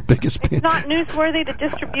 it's the biggest. It's not newsworthy, the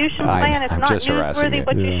distribution plan. It's not newsworthy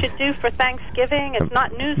what you should do for Thanksgiving. It's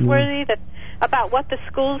not newsworthy about what the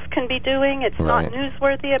schools can be doing. It's not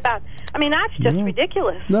newsworthy about. I mean, that's just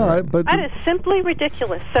ridiculous. No, but that is simply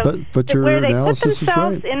ridiculous. So, but your where they put analysis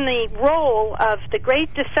themselves is right. in the role of the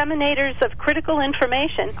great disseminators of critical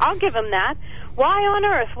information, I'll give them that. Why on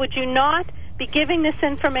earth would you not be giving this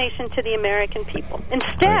information to the American people?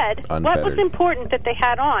 Instead, what was important that they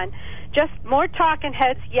had on? Just more talking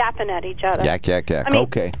heads yapping at each other. Yak. I mean,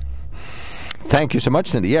 okay. Thank you so much,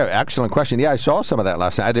 Cindy. Yeah, excellent question. Yeah, I saw some of that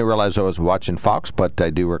last night. I didn't realize I was watching Fox, but I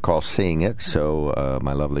do recall seeing it. So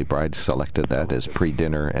my lovely bride selected that as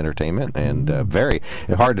pre-dinner entertainment, and very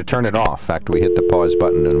hard to turn it off. In fact, we hit the pause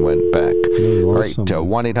button and went back. Great.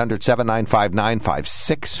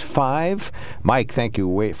 1-800-795-9565. Mike, thank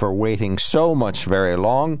you for waiting so much very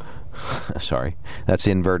long. Sorry, that's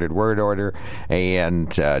the inverted word order. And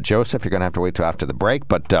Joseph, you're going to have to wait till after the break.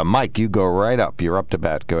 But Mike, you go right up. You're up to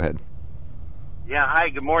bat. Go ahead. Yeah, hi,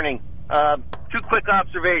 good morning. Two quick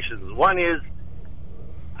observations. One is,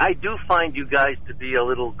 I do find you guys to be a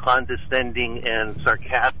little condescending and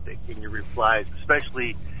sarcastic in your replies,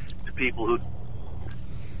 especially to people who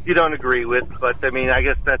you don't agree with. But, I mean, I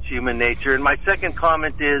guess that's human nature. And my second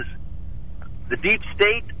comment is, the deep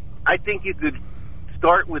state, I think you could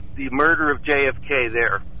start with the murder of JFK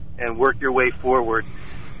there and work your way forward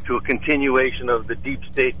to a continuation of the deep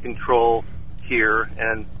state control here.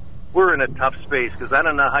 And we're in a tough space because I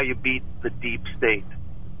don't know how you beat the deep state.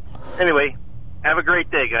 Anyway, have a great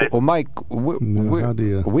day, guys. Well, Mike,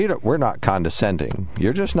 we're not condescending.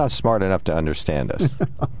 You're just not smart enough to understand us.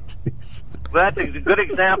 Well, that's a good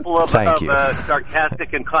example of a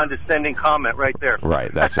sarcastic and condescending comment right there.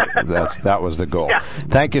 Right, that was the goal. Yeah.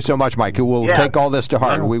 Thank you so much, Mike. We'll take all this to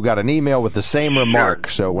heart. Yeah. We've got an email with the same remark,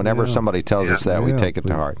 so whenever somebody tells us that, we take it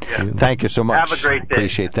to heart. Yeah. Thank you so much. Have a great day.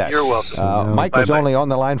 Appreciate that. You're welcome. Mike was only on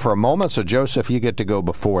the line for a moment, so Joseph, you get to go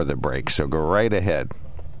before the break, so go right ahead.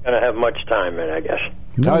 Going to have much time in, I guess.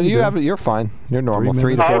 No, you're fine. You're normal.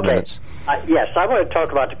 3 to 4 minutes. Yes, I want to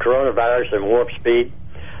talk about the coronavirus and warp speed.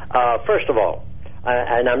 First of all,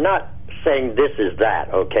 and I'm not saying this is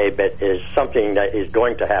that, okay, but is something that is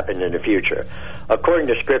going to happen in the future. According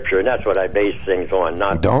to Scripture, and that's what I base things on.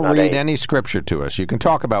 Don't read any Scripture to us. You can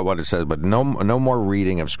talk about what it says, but no more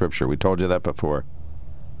reading of Scripture. We told you that before.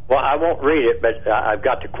 Well, I won't read it, but I've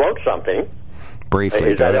got to quote something.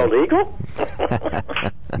 Briefly. Is that illegal?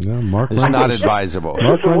 No, Mark it's not advisable.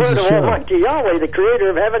 It's the word of Almighty Yahweh, the creator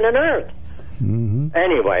of heaven and earth. Mm-hmm.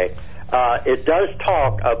 Anyway, it does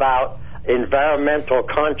talk about environmental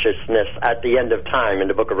consciousness at the end of time in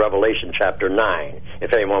the book of Revelation, chapter 9,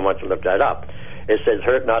 if anyone wants to look that up. It says,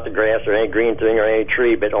 hurt not the grass or any green thing or any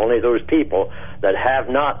tree, but only those people that have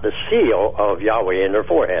not the seal of Yahweh in their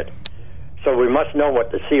forehead. So we must know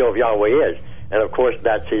what the seal of Yahweh is. And, of course,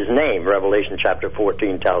 that's his name. Revelation chapter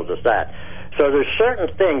 14 tells us that. So there's certain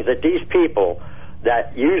things that these people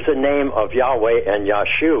that use the name of Yahweh and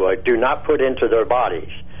Yahshua do not put into their bodies.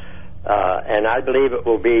 And I believe it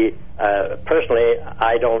will be, personally,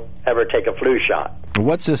 I don't ever take a flu shot.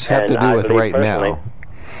 What's this have to do with right now?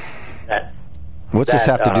 What's this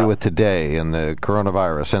have to do with today and the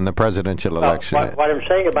coronavirus and the presidential election? What I'm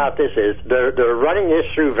saying about this is they're running this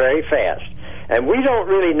through very fast. And we don't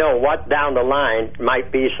really know what down the line might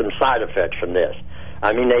be some side effects from this.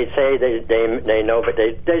 I mean, they say they know, but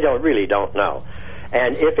they really don't know.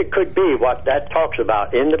 And if it could be what that talks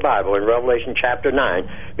about in the Bible, in Revelation chapter 9,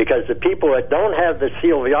 because the people that don't have the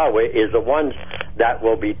seal of Yahweh is the ones that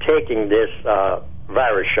will be taking this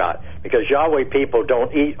virus shot. Because Yahweh people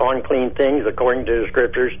don't eat unclean things according to the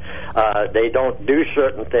Scriptures. They don't do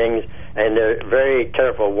certain things, and they're very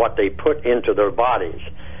careful what they put into their bodies.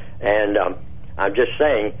 And I'm just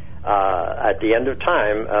saying, at the end of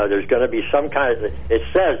time, there's going to be some kind of... It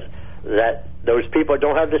says that those people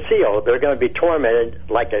don't have the seal. They're going to be tormented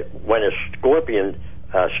like when a scorpion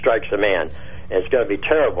strikes a man. And it's going to be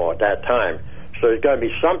terrible at that time. So there's going to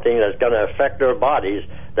be something that's going to affect their bodies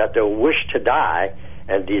that they'll wish to die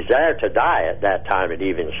and desire to die at that time, it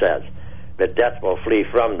even says. That death will flee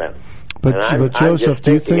from them. But Joseph,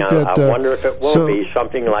 do you think that... I wonder if it will be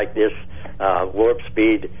something like this warp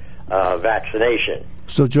speed vaccination.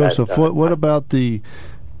 So, Joseph, what about the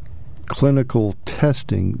clinical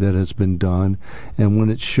testing that has been done, and when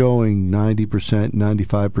it's showing 90%,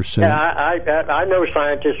 95%? Yeah, I'm no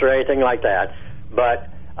scientist or anything like that, but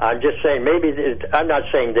I'm just saying I'm not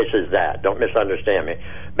saying this is that. Don't misunderstand me.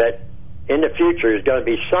 But in the future is going to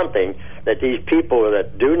be something that these people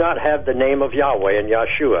that do not have the name of Yahweh and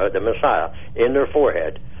Yeshua, the Messiah, in their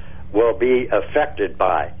forehead will be affected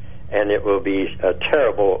by, and it will be a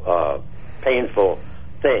terrible, painful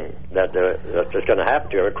thing that's going to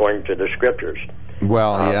happen to them according to the scriptures.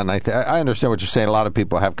 Well, yeah, and I understand what you're saying. A lot of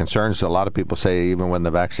people have concerns. A lot of people say even when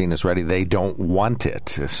the vaccine is ready, they don't want it.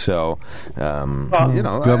 So, I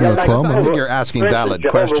think you're asking valid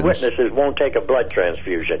questions. Jehovah's Witnesses won't take a blood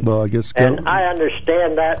transfusion. Well, I guess. And I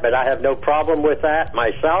understand that, but I have no problem with that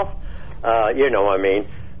myself. But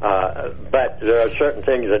there are certain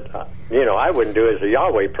things that, I wouldn't do as a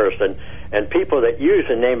Yahweh person. And people that use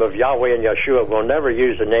the name of Yahweh and Yeshua will never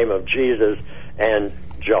use the name of Jesus and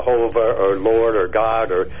Jehovah or Lord or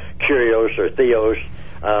God or Kyrios or Theos.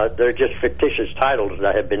 They're just fictitious titles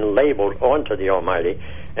that have been labeled onto the Almighty.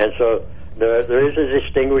 And so there is a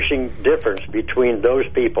distinguishing difference between those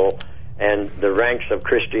people and the ranks of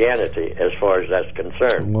Christianity as far as that's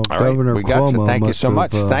concerned. Well, all right, we got you. Thank you so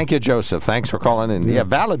much. Thank you, Joseph. Thanks for calling in. Yeah,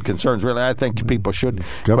 valid concerns, really. I think people should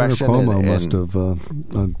Governor question Cuomo must have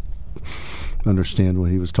understand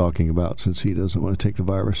what he was talking about, since he doesn't want to take the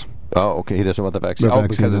virus. Oh, okay. He doesn't want the vaccine.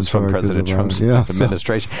 Because it's from President Trump's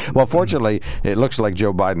administration. Well, fortunately, it looks like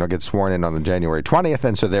Joe Biden will get sworn in on January 20th,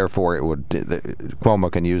 and so therefore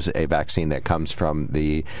Cuomo can use a vaccine that comes from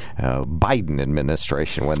the Biden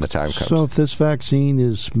administration when the time comes. So if this vaccine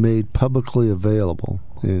is made publicly available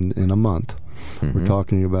in a month, we're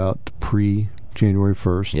talking about January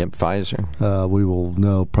 1st. Yep, Pfizer. We will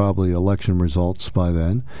know probably election results by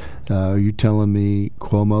then. Are you telling me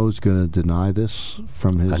Cuomo's going to deny this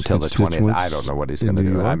from his until the 20th? I don't know what he's going to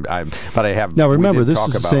do. But I have. Now remember, this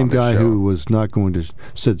is the same guy who was not going to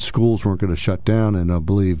said schools weren't going to shut down, and I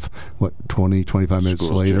believe 25 minutes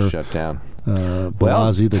schools later just shut down.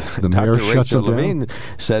 Blasey, the mayor, shuts it down.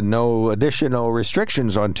 Said no additional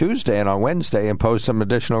restrictions on Tuesday, and on Wednesday imposed some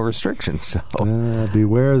additional restrictions. So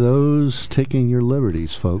beware those taking your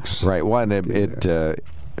liberties, folks. Right. One, it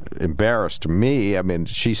embarrassed me. I mean,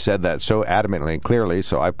 she said that so adamantly and clearly,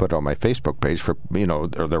 so I put on my Facebook page for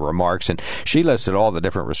the remarks, and she listed all the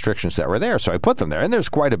different restrictions that were there, so I put them there, and there's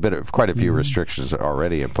quite a few restrictions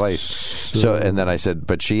already in place. So and then I said,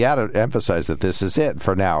 but she emphasized that this is it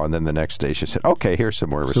for now, and then the next day she said, okay, here's some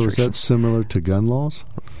more restrictions. So is that similar to gun laws?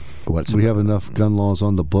 We have enough gun laws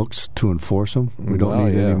on the books to enforce them. We don't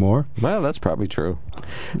need any more. Well, that's probably true.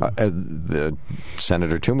 The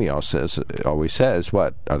Senator Toomey always says,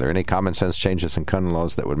 "What are there any common sense changes in gun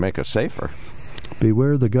laws that would make us safer?"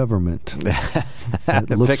 Beware the government.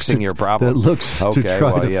 Fixing your problem. That looks okay.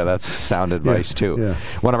 Well, that's sound advice too. Yeah.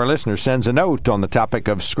 One of our listeners sends a note on the topic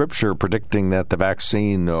of Scripture predicting that the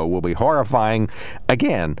vaccine will be horrifying.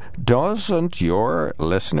 Again, doesn't your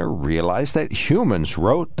listener realize that humans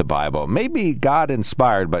wrote the Bible? Maybe God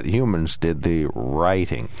inspired, but humans did the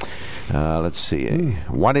writing. Let's see.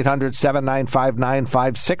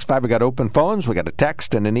 1-800-795-9565. We got open phones. We got a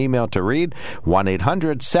text and an email to read.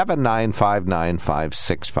 1-800-795-9565.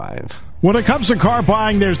 When it comes to car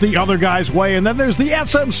buying, there's the other guy's way, and then there's the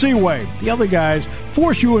SMC way. The other guys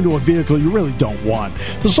force you into a vehicle you really don't want.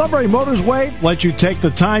 The Sunbury Motors way lets you take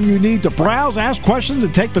the time you need to browse, ask questions,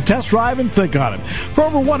 and take the test drive and think on it. For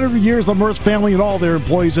over 100 years, the Mertz family and all their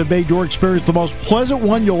employees have made your experience the most pleasant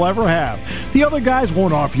one you'll ever have. The other guys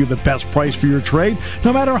won't offer you the best price for your trade,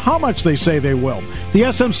 no matter how much they say they will. The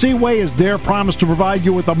SMC way is their promise to provide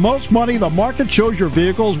you with the most money the market shows your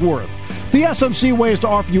vehicle is worth. The SMC way is to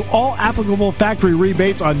offer you all applicable factory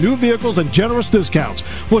rebates on new vehicles and generous discounts.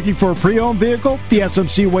 Looking for a pre-owned vehicle? The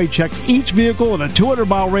SMC way checks each vehicle in a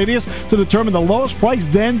 200-mile radius to determine the lowest price,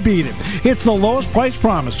 then beat it. It's the lowest price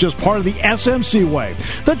promise, just part of the SMC way.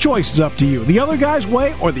 The choice is up to you. The other guy's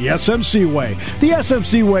way or the SMC way. The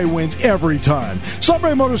SMC way wins every time.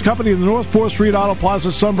 Sunbury Motors Company in the North 4th Street Auto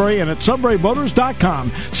Plaza, Sunbury, and at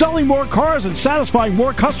sunburymotors.com. Selling more cars and satisfying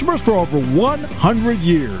more customers for over 100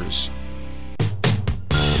 years.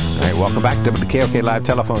 All right, welcome back to the KOK Live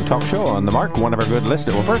Telephone Talk Show on the Mark. One of our good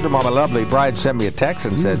listeners. Well, first of all, my lovely bride sent me a text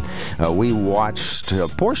and said we watched a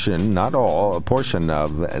portion, not all, a portion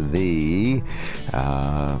of the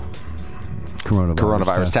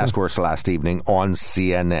coronavirus task force last evening on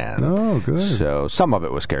CNN. Oh, good. So some of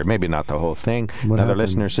it was scary. Maybe not the whole thing. Another happened?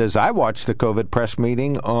 listener says, I watched the COVID press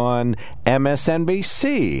meeting on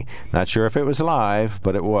MSNBC. Not sure if it was live,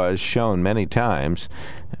 but it was shown many times.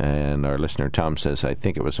 And our listener Tom says, I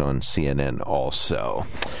think it was on CNN also.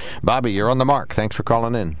 Bobby, you're on the mark. Thanks for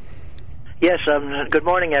calling in. Yes, good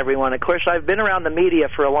morning, everyone. Of course, I've been around the media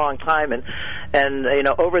for a long time, and you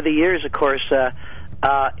know, over the years, of course,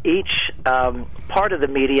 each part of the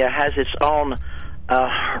media has its own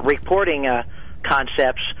reporting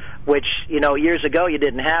concepts, which, you know, years ago you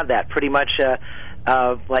didn't have that. Pretty much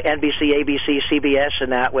like NBC, ABC, CBS,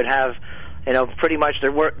 and that would have, you know, pretty much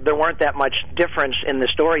there weren't that much difference in the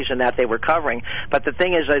stories in that they were covering. But the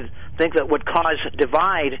thing is, I think that would cause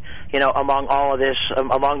divide, you know, among all of this,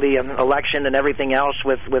 among the election and everything else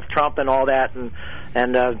with Trump and all that,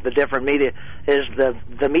 and the different media, is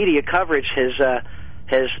the media coverage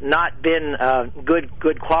has not been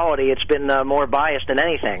good quality. It's been more biased than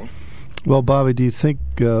anything. Well, Bobby, do you think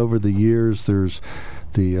over the years there's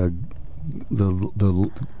the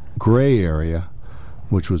gray area,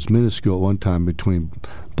 which was minuscule at one time, between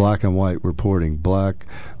black and white reporting, black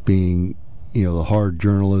being, you know, the hard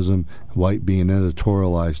journalism, white being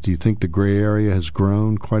editorialized? Do you think the gray area has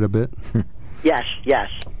grown quite a bit? Yes.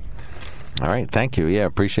 All right, thank you. Yeah,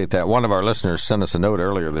 appreciate that. One of our listeners sent us a note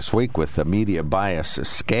earlier this week with the media bias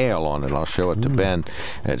scale on it. I'll show it to Ben.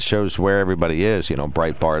 It shows where everybody is. You know,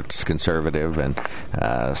 Breitbart's conservative, and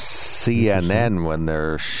CNN when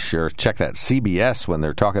they're check that. CBS when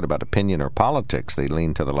they're talking about opinion or politics, they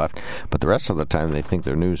lean to the left. But the rest of the time, they think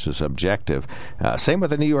their news is objective. Same with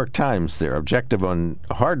the New York Times. They're objective on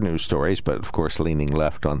hard news stories, but of course leaning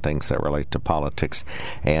left on things that relate to politics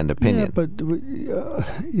and opinion. Yeah, but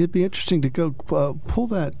it'd be interesting to go pull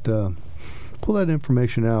that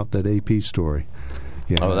information out, that AP story.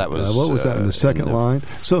 Yeah. Oh, that was what was that in the second line?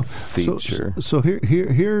 Feature. So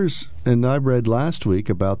here's, and I read last week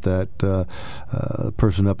about that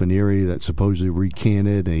person up in Erie that supposedly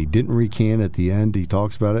recanted, and he didn't recant at the end. He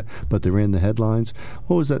talks about it, but they're in the headlines.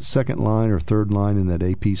 What was that second line or third line in that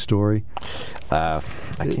AP story? I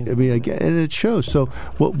mean, again, and it shows. So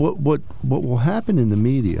what will happen in the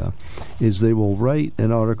media is they will write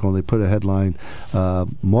an article and they put a headline: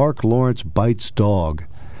 Mark Lawrence bites dog,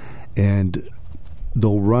 and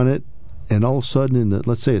they'll run it, and all of a sudden,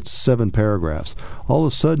 let's say it's 7 paragraphs. All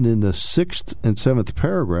of a sudden, in the 6th and 7th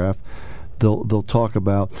paragraph, they'll talk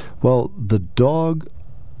about, well, the dog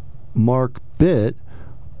Mark bit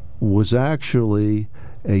was actually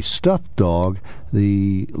a stuffed dog.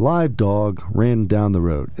 The live dog ran down the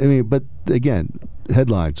road. I mean, but again,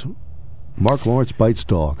 headlines: Mark Lawrence bites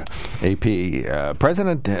dog. AP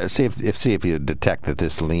President, see if you detect that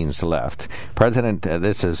this leans left. President,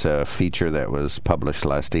 this is a feature that was published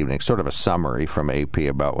last evening, sort of a summary from AP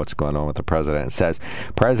about what's going on with the president. It says,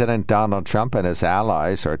 President Donald Trump and his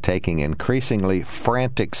allies are taking increasingly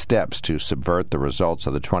frantic steps to subvert the results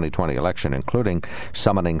of the 2020 election, including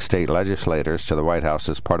summoning state legislators to the White House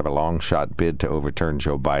as part of a long-shot bid to overturn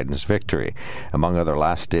Joe Biden's victory. Among other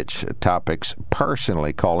last-ditch topics,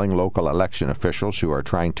 personally calling local election officials who are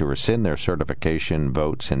trying to rescind their certification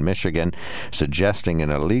votes in Michigan, suggesting an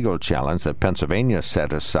illegal challenge that Pennsylvania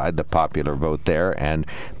set aside the popular vote there, and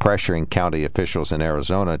pressuring county officials in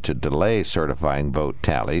Arizona to delay certifying vote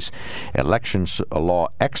tallies. Elections law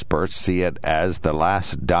experts see it as the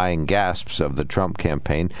last dying gasps of the Trump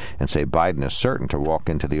campaign and say Biden is certain to walk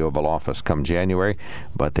into the Oval Office come January,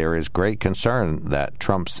 but there is great concern that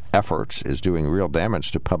Trump's efforts is doing real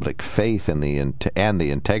damage to public faith in the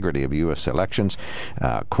integrity of U.S. elections.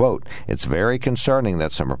 Quote, it's very concerning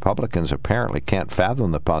that some Republicans apparently can't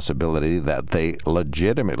fathom the possibility that they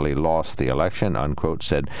legitimately lost the election, unquote,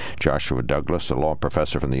 said Joshua Douglas, a law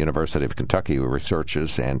professor from the University of Kentucky who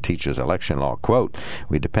researches and teaches election law. Quote,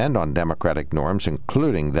 we depend on democratic norms,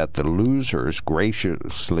 including that the losers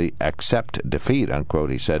graciously accept defeat,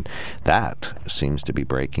 unquote, he said. That seems to be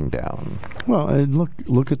breaking down. Well, and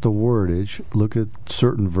look at the wordage, look at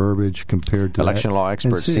certain verbiage compared to election law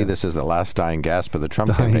experts see this as the last dying gasp of the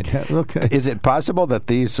Trump campaign. Okay. Is it possible that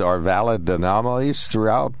these are valid anomalies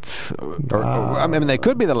throughout? I mean, they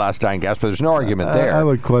could be the last dying gasp, but there's no argument there. I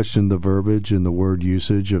would question the verbiage and the word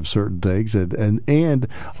usage of certain things, and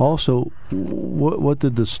also what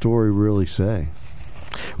did the story really say?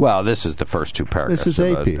 Well, this is the first 2 paragraphs. This is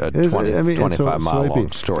AP. A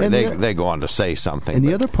 25-mile-long story. They go on to say something. And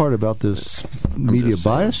the other part about this media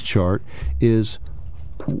bias chart is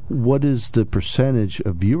what is the percentage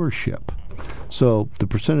of viewership? So the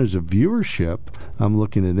percentage of viewership, I'm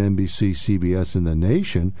looking at NBC, CBS, and The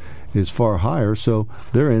Nation, is far higher, so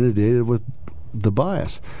they're inundated with the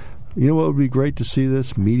bias. You know what would be great to see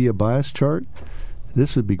this media bias chart?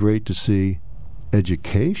 This would be great to see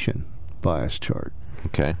education bias chart.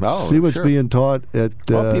 Okay. Oh, see what's sure. being taught at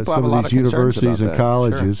some of these universities and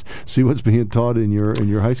colleges. Sure. See what's being taught in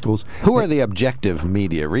your high schools. Who are the objective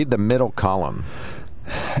media? Read the middle column.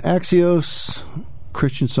 Axios,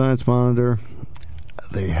 Christian Science Monitor.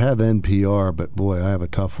 They have NPR, but boy, I have a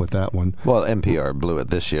tough with that one. Well, NPR blew it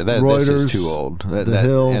this year. Reuters, this is too old. The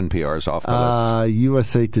Hill, NPR's off the list.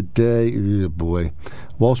 USA Today, boy.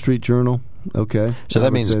 Wall Street Journal, okay. So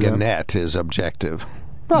that means Gannett is objective.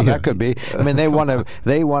 Well, that could be. I mean, they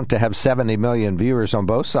want to have 70 million viewers on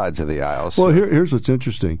both sides of the aisle. So. Well, here's what's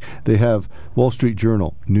interesting. They have Wall Street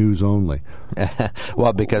Journal, news only.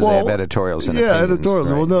 Well, because they have editorials and opinions. Yeah, editorials.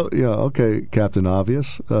 Right? Well, no, yeah, okay, Captain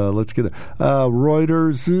Obvious. Let's get it.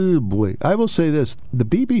 Reuters, boy. I will say this. The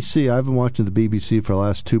BBC, I've been watching the BBC for the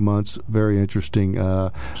last 2 months. Very interesting.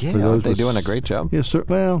 Aren't they doing a great job? Yeah,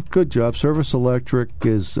 well, good job. Service Electric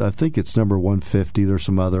is, I think it's number 150. There's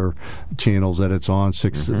some other channels that it's on,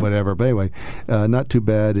 whatever. But anyway, not too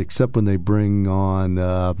bad, except when they bring on,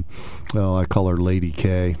 I call her Lady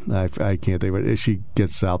K. I can't think of it. She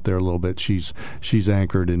gets out there a little bit. She's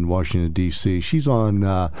anchored in Washington, D.C. She's on,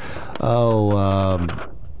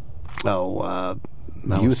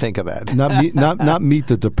 you think of that. not Meet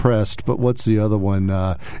the Depressed, but what's the other one?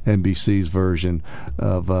 NBC's version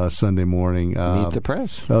of Sunday morning. Meet the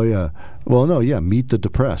Press. Oh yeah. Well, no, yeah, Meet the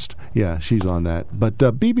Depressed. Yeah, she's on that. But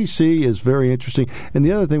BBC is very interesting. And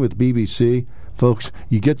the other thing with BBC, folks,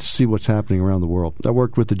 you get to see what's happening around the world. I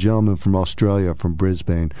worked with a gentleman from Australia, from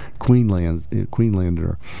Brisbane, Queensland's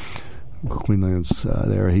there.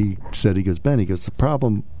 He goes, Ben, the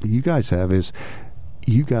problem you guys have is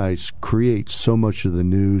you guys create so much of the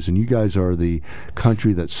news, and you guys are the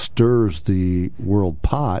country that stirs the world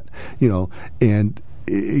pot, and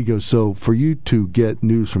he goes, so for you to get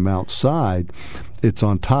news from outside, it's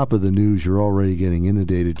on top of the news you're already getting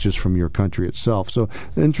inundated just from your country itself. So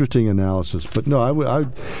interesting analysis. But no, I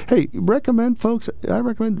recommend folks,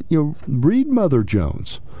 read Mother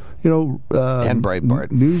Jones. And Breitbart.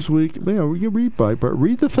 Newsweek, you read Breitbart.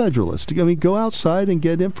 Read The Federalist. I mean, go outside and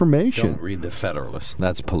get information. Don't read The Federalist.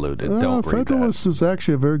 That's polluted. Don't read Federalist is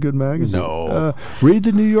actually a very good magazine. No. Read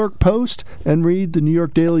the New York Post and read the New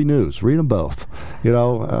York Daily News. Read them both.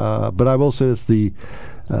 But I will say this, the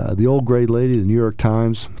old gray lady, the New York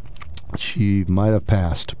Times, she might have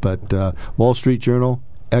passed. But Wall Street Journal,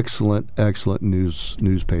 excellent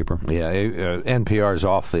newspaper. Yeah, NPR's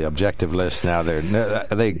off the objective list now.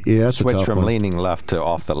 They switched from leaning left to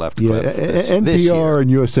off the left cliff. NPR and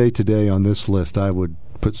USA Today on this list, I would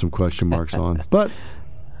put some question marks on. But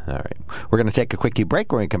all right, we're going to take a quickie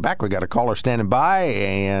break. When we come back, we got a caller standing by,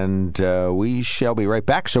 and we shall be right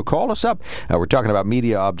back. So call us up. We're talking about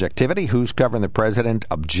media objectivity. Who's covering the president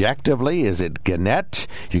objectively? Is it Gannett?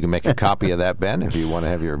 You can make a copy of that, Ben, if you want to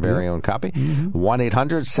have your very own copy.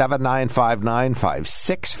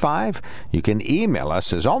 1-800-795-9565. You can email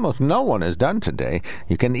us, as almost no one has done today.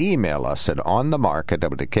 You can email us at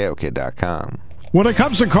onthemark@wkok.com. When it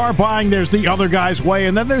comes to car buying, there's the other guy's way,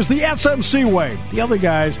 and then there's the SMC way. The other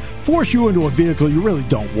guys force you into a vehicle you really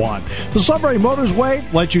don't want. The Sunbury Motors way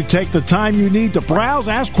lets you take the time you need to browse,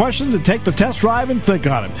 ask questions, and take the test drive and think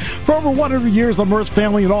on it. For over 100 years, the Mertz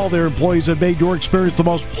family and all their employees have made your experience the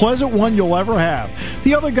most pleasant one you'll ever have.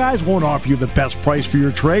 The other guys won't offer you the best price for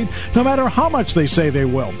your trade, no matter how much they say they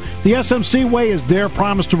will. The SMC way is their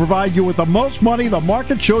promise to provide you with the most money the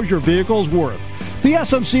market shows your vehicle is worth. The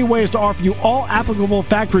SMC way is to offer you all applicable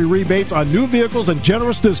factory rebates on new vehicles and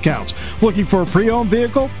generous discounts. Looking for a pre-owned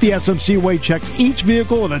vehicle? The SMC way checks each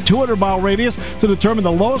vehicle in a 200-mile radius to determine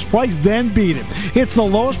the lowest price, then beat it. It's the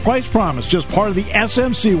lowest price promise, just part of the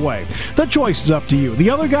SMC way. The choice is up to you.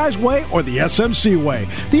 The other guy's way or the SMC way.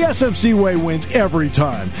 The SMC way wins every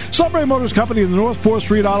time. Sunbury Motors Company in the North 4th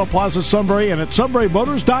Street Auto Plaza, Sunbury, and at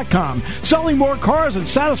sunburymotors.com. Selling more cars and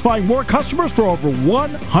satisfying more customers for over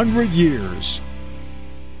 100 years.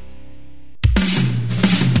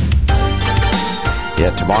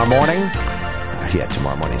 Tomorrow morning.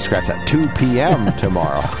 Scratch that. 2 p.m.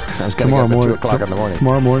 tomorrow. I was going to get up at 2 o'clock in the morning.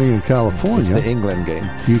 Tomorrow morning in California. It's the England game.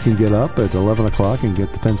 You can get up at 11 o'clock and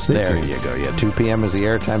get the Penn State game. There you go. Yeah, 2 p.m. is the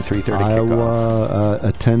airtime, 3:30 kickoff. Iowa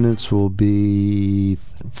attendance will be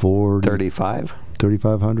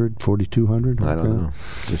 3,500, 4,200. I don't know.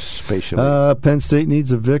 Just spatially. Penn State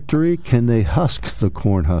needs a victory. Can they husk the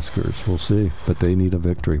Cornhuskers? We'll see. But they need a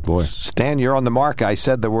victory. Boy. Stan, you're on the mark. I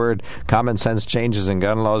said the word common sense changes in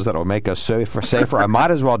gun laws that will make us safer. I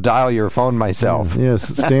might as well dial your phone myself.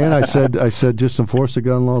 Yes, Stan, I said just enforce the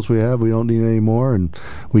gun laws we have. We don't need any more. And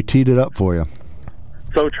we teed it up for you.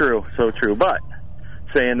 So true. But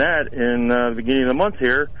saying that in the beginning of the month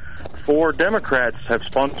here, 4 Democrats have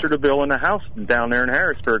sponsored a bill in the House down there in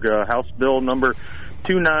Harrisburg, House Bill number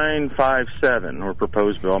 2957, or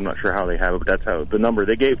proposed bill. I'm not sure how they have it, but that's how the number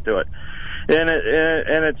they gave to it. And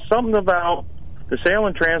it's something about the sale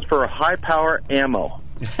and transfer of high-power ammo.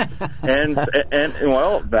 and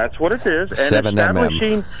well, that's what it is. And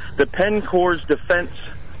establishing the Penn Corps Defense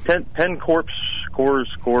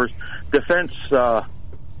Defense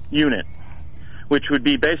Unit, which would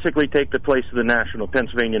be basically take the place of the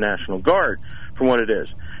Pennsylvania National Guard, from what it is.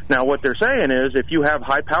 Now, what they're saying is, if you have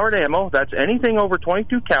high-powered ammo, that's anything over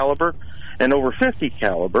 22 caliber and over 50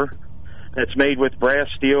 caliber, that's made with brass,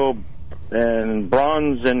 steel, and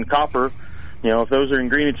bronze and copper. If those are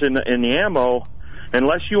ingredients in the ammo,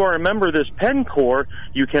 unless you are a member of this Penn Corps,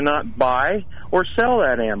 you cannot buy or sell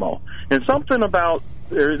that ammo. And something about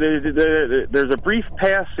there's a brief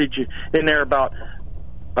passage in there about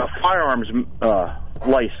a firearms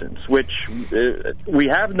license, which we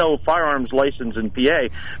have no firearms license in PA,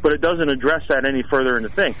 but it doesn't address that any further in the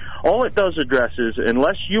thing. All it does address is,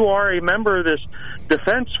 unless you are a member of this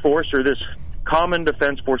defense force or this common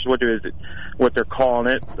defense force, what they're calling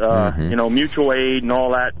it, mutual aid and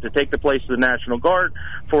all that, to take the place of the National Guard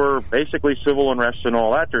for basically civil unrest and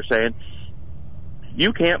all that, they're saying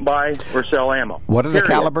you can't buy or sell ammo. What are the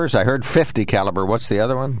calibers? I heard 50 caliber. What's the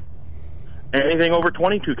other one? Anything over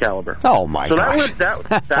 22 caliber. Oh my gosh! So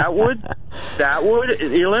that would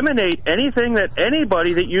eliminate anything that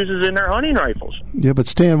anybody that uses in their hunting rifles. Yeah, but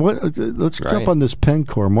Stan, let's jump on this Penn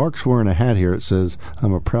Corps. Mark's wearing a hat here. It says,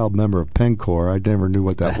 "I'm a proud member of Penn Corps." I never knew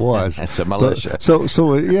what that was. It's a militia. But,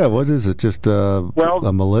 so yeah, what is it? Just a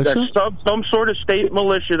militia? Some sort of state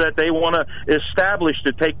militia that they want to establish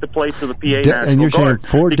to take the place of the PA National Guard. And you're saying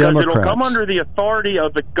 4 Democrats. Because it'll come under the authority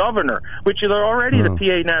of the governor, which they're already the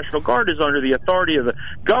PA National Guard is under the authority of the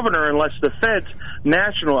governor, unless the feds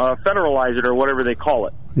federalize it or whatever they call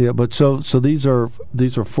it. Yeah, but so these are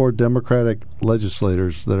 4 Democratic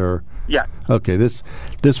legislators that are. Yeah. Okay, this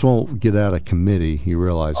won't get out of committee. You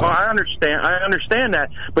realize that? I understand that,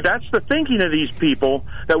 but that's the thinking of these people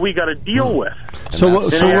that we got to deal with. So we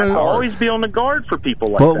have to always be on the guard for people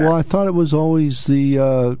like that. Well, I thought it was always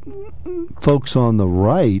the folks on the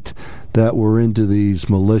right that were into these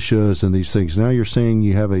militias and these things. Now you're saying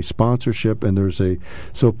you have a sponsorship, and there's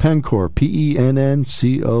Penn Corps, PENNCORE?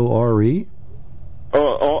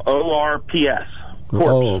 ORPS.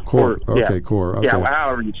 Corps. Okay, Corps. Okay. Yeah,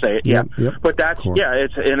 however you say it. Yeah, yep. But that's Corps.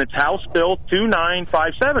 It's House Bill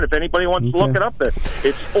 2957. If anybody wants to look it up,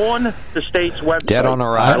 it's on the state's website. Dead on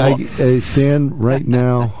arrival. Stan, right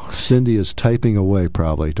now, Cindy is typing away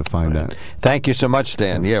probably to find that. Thank you so much,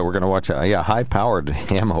 Stan. Yeah, we're going to watch high-powered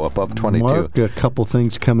ammo above 22. Mark, a couple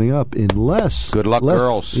things coming up in good luck,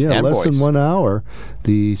 girls and less boys. Than 1 hour.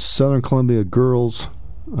 The Southern Columbia girls,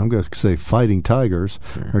 I'm going to say Fighting Tigers,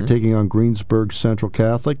 are taking on Greensburg Central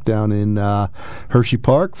Catholic down in Hershey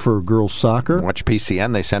Park for girls soccer. Watch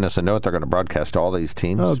PCN. They sent us a note. They're going to broadcast all these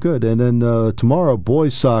teams. Oh, good. And then tomorrow,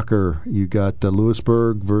 boys soccer. You got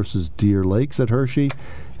Lewisburg versus Deer Lakes at Hershey.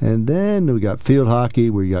 And then we got field hockey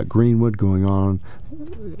where you got Greenwood going on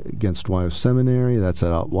against Wyoming Seminary. That's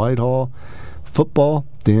at Whitehall. Football,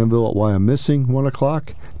 Danville at Wyomissing, 1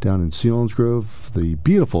 o'clock. Down in Selinsgrove, the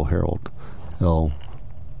beautiful Harold L.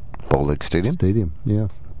 Bolick Stadium, yeah.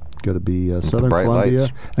 Got to be Southern Columbia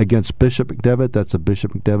against Bishop McDevitt. That's a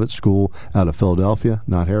Bishop McDevitt school out of Philadelphia,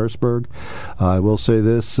 not Harrisburg. I will say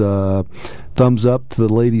this, thumbs up to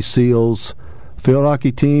the Lady Seals field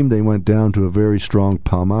hockey team. They went down to a very strong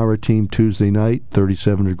Palmyra team Tuesday night,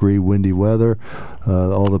 37-degree windy weather.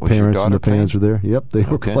 All the parents and the fans were there. Yep, they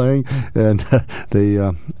were playing, and they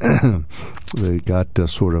got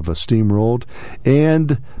sort of a steamrolled.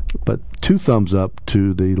 But 2 thumbs up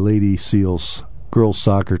to the Lady Seals girls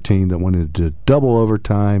soccer team that went into double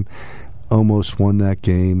overtime, almost won that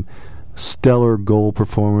game. Stellar goal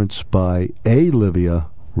performance by Olivia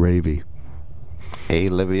Ravy.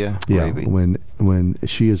 Olivia Ravy. When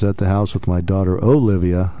she is at the house with my daughter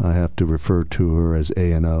Olivia, I have to refer to her as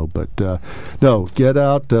A&O. But no, get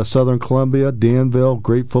out Southern Columbia, Danville,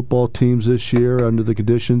 great football teams this year under the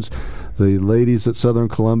conditions. The ladies at Southern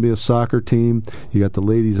Columbia soccer team, you got the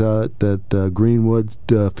ladies out at Greenwood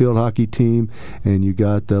field hockey team, and you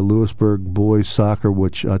got Lewisburg boys soccer,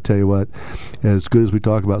 which I'll tell you what, as good as we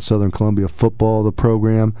talk about Southern Columbia football, the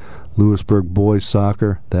program, Lewisburg Boys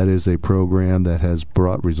Soccer, that is a program that has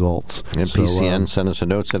brought results. And PCN sent us a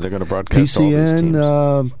note, said they're going to broadcast all these teams.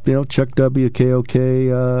 PCN, check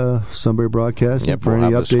WKOK Sunbury Broadcasting for we'll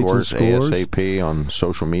any have updates the scores and scores. ASAP on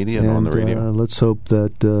social media and on the radio. Let's hope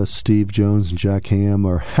that Steve Jones and Jack Ham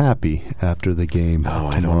are happy after the game tomorrow.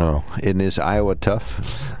 I don't know. And is Iowa tough?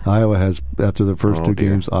 Iowa has, after the first two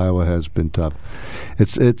games, Iowa has been tough.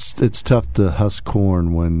 It's tough to husk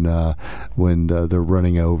corn when they're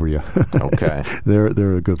running over you. Okay.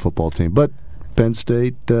 They're a good football team. But Penn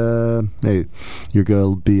State, hey, you're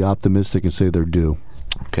going to be optimistic and say they're due.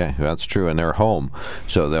 Okay, that's true, and they're home,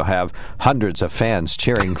 so they'll have hundreds of fans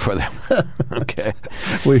cheering for them. Okay.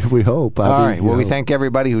 We hope. All right, well, we thank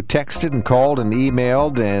everybody who texted and called and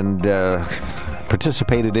emailed and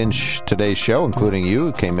participated in today's show, including you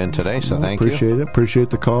who came in today, so thank you. Appreciate it. Appreciate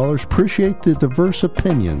the callers. Appreciate the diverse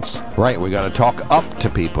opinions. Right, we got to talk up to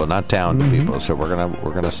people, not down to people, so we're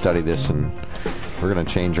gonna study this and we're going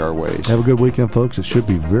to change our ways. Have a good weekend, folks. It should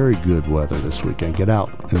be very good weather this weekend. Get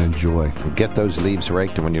out and enjoy. Get those leaves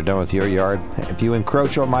raked, and when you're done with your yard, if you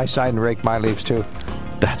encroach on my side and rake my leaves too,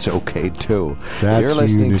 that's okay too. That's You're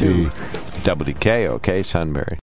listening unity. to WKOK Sunbury.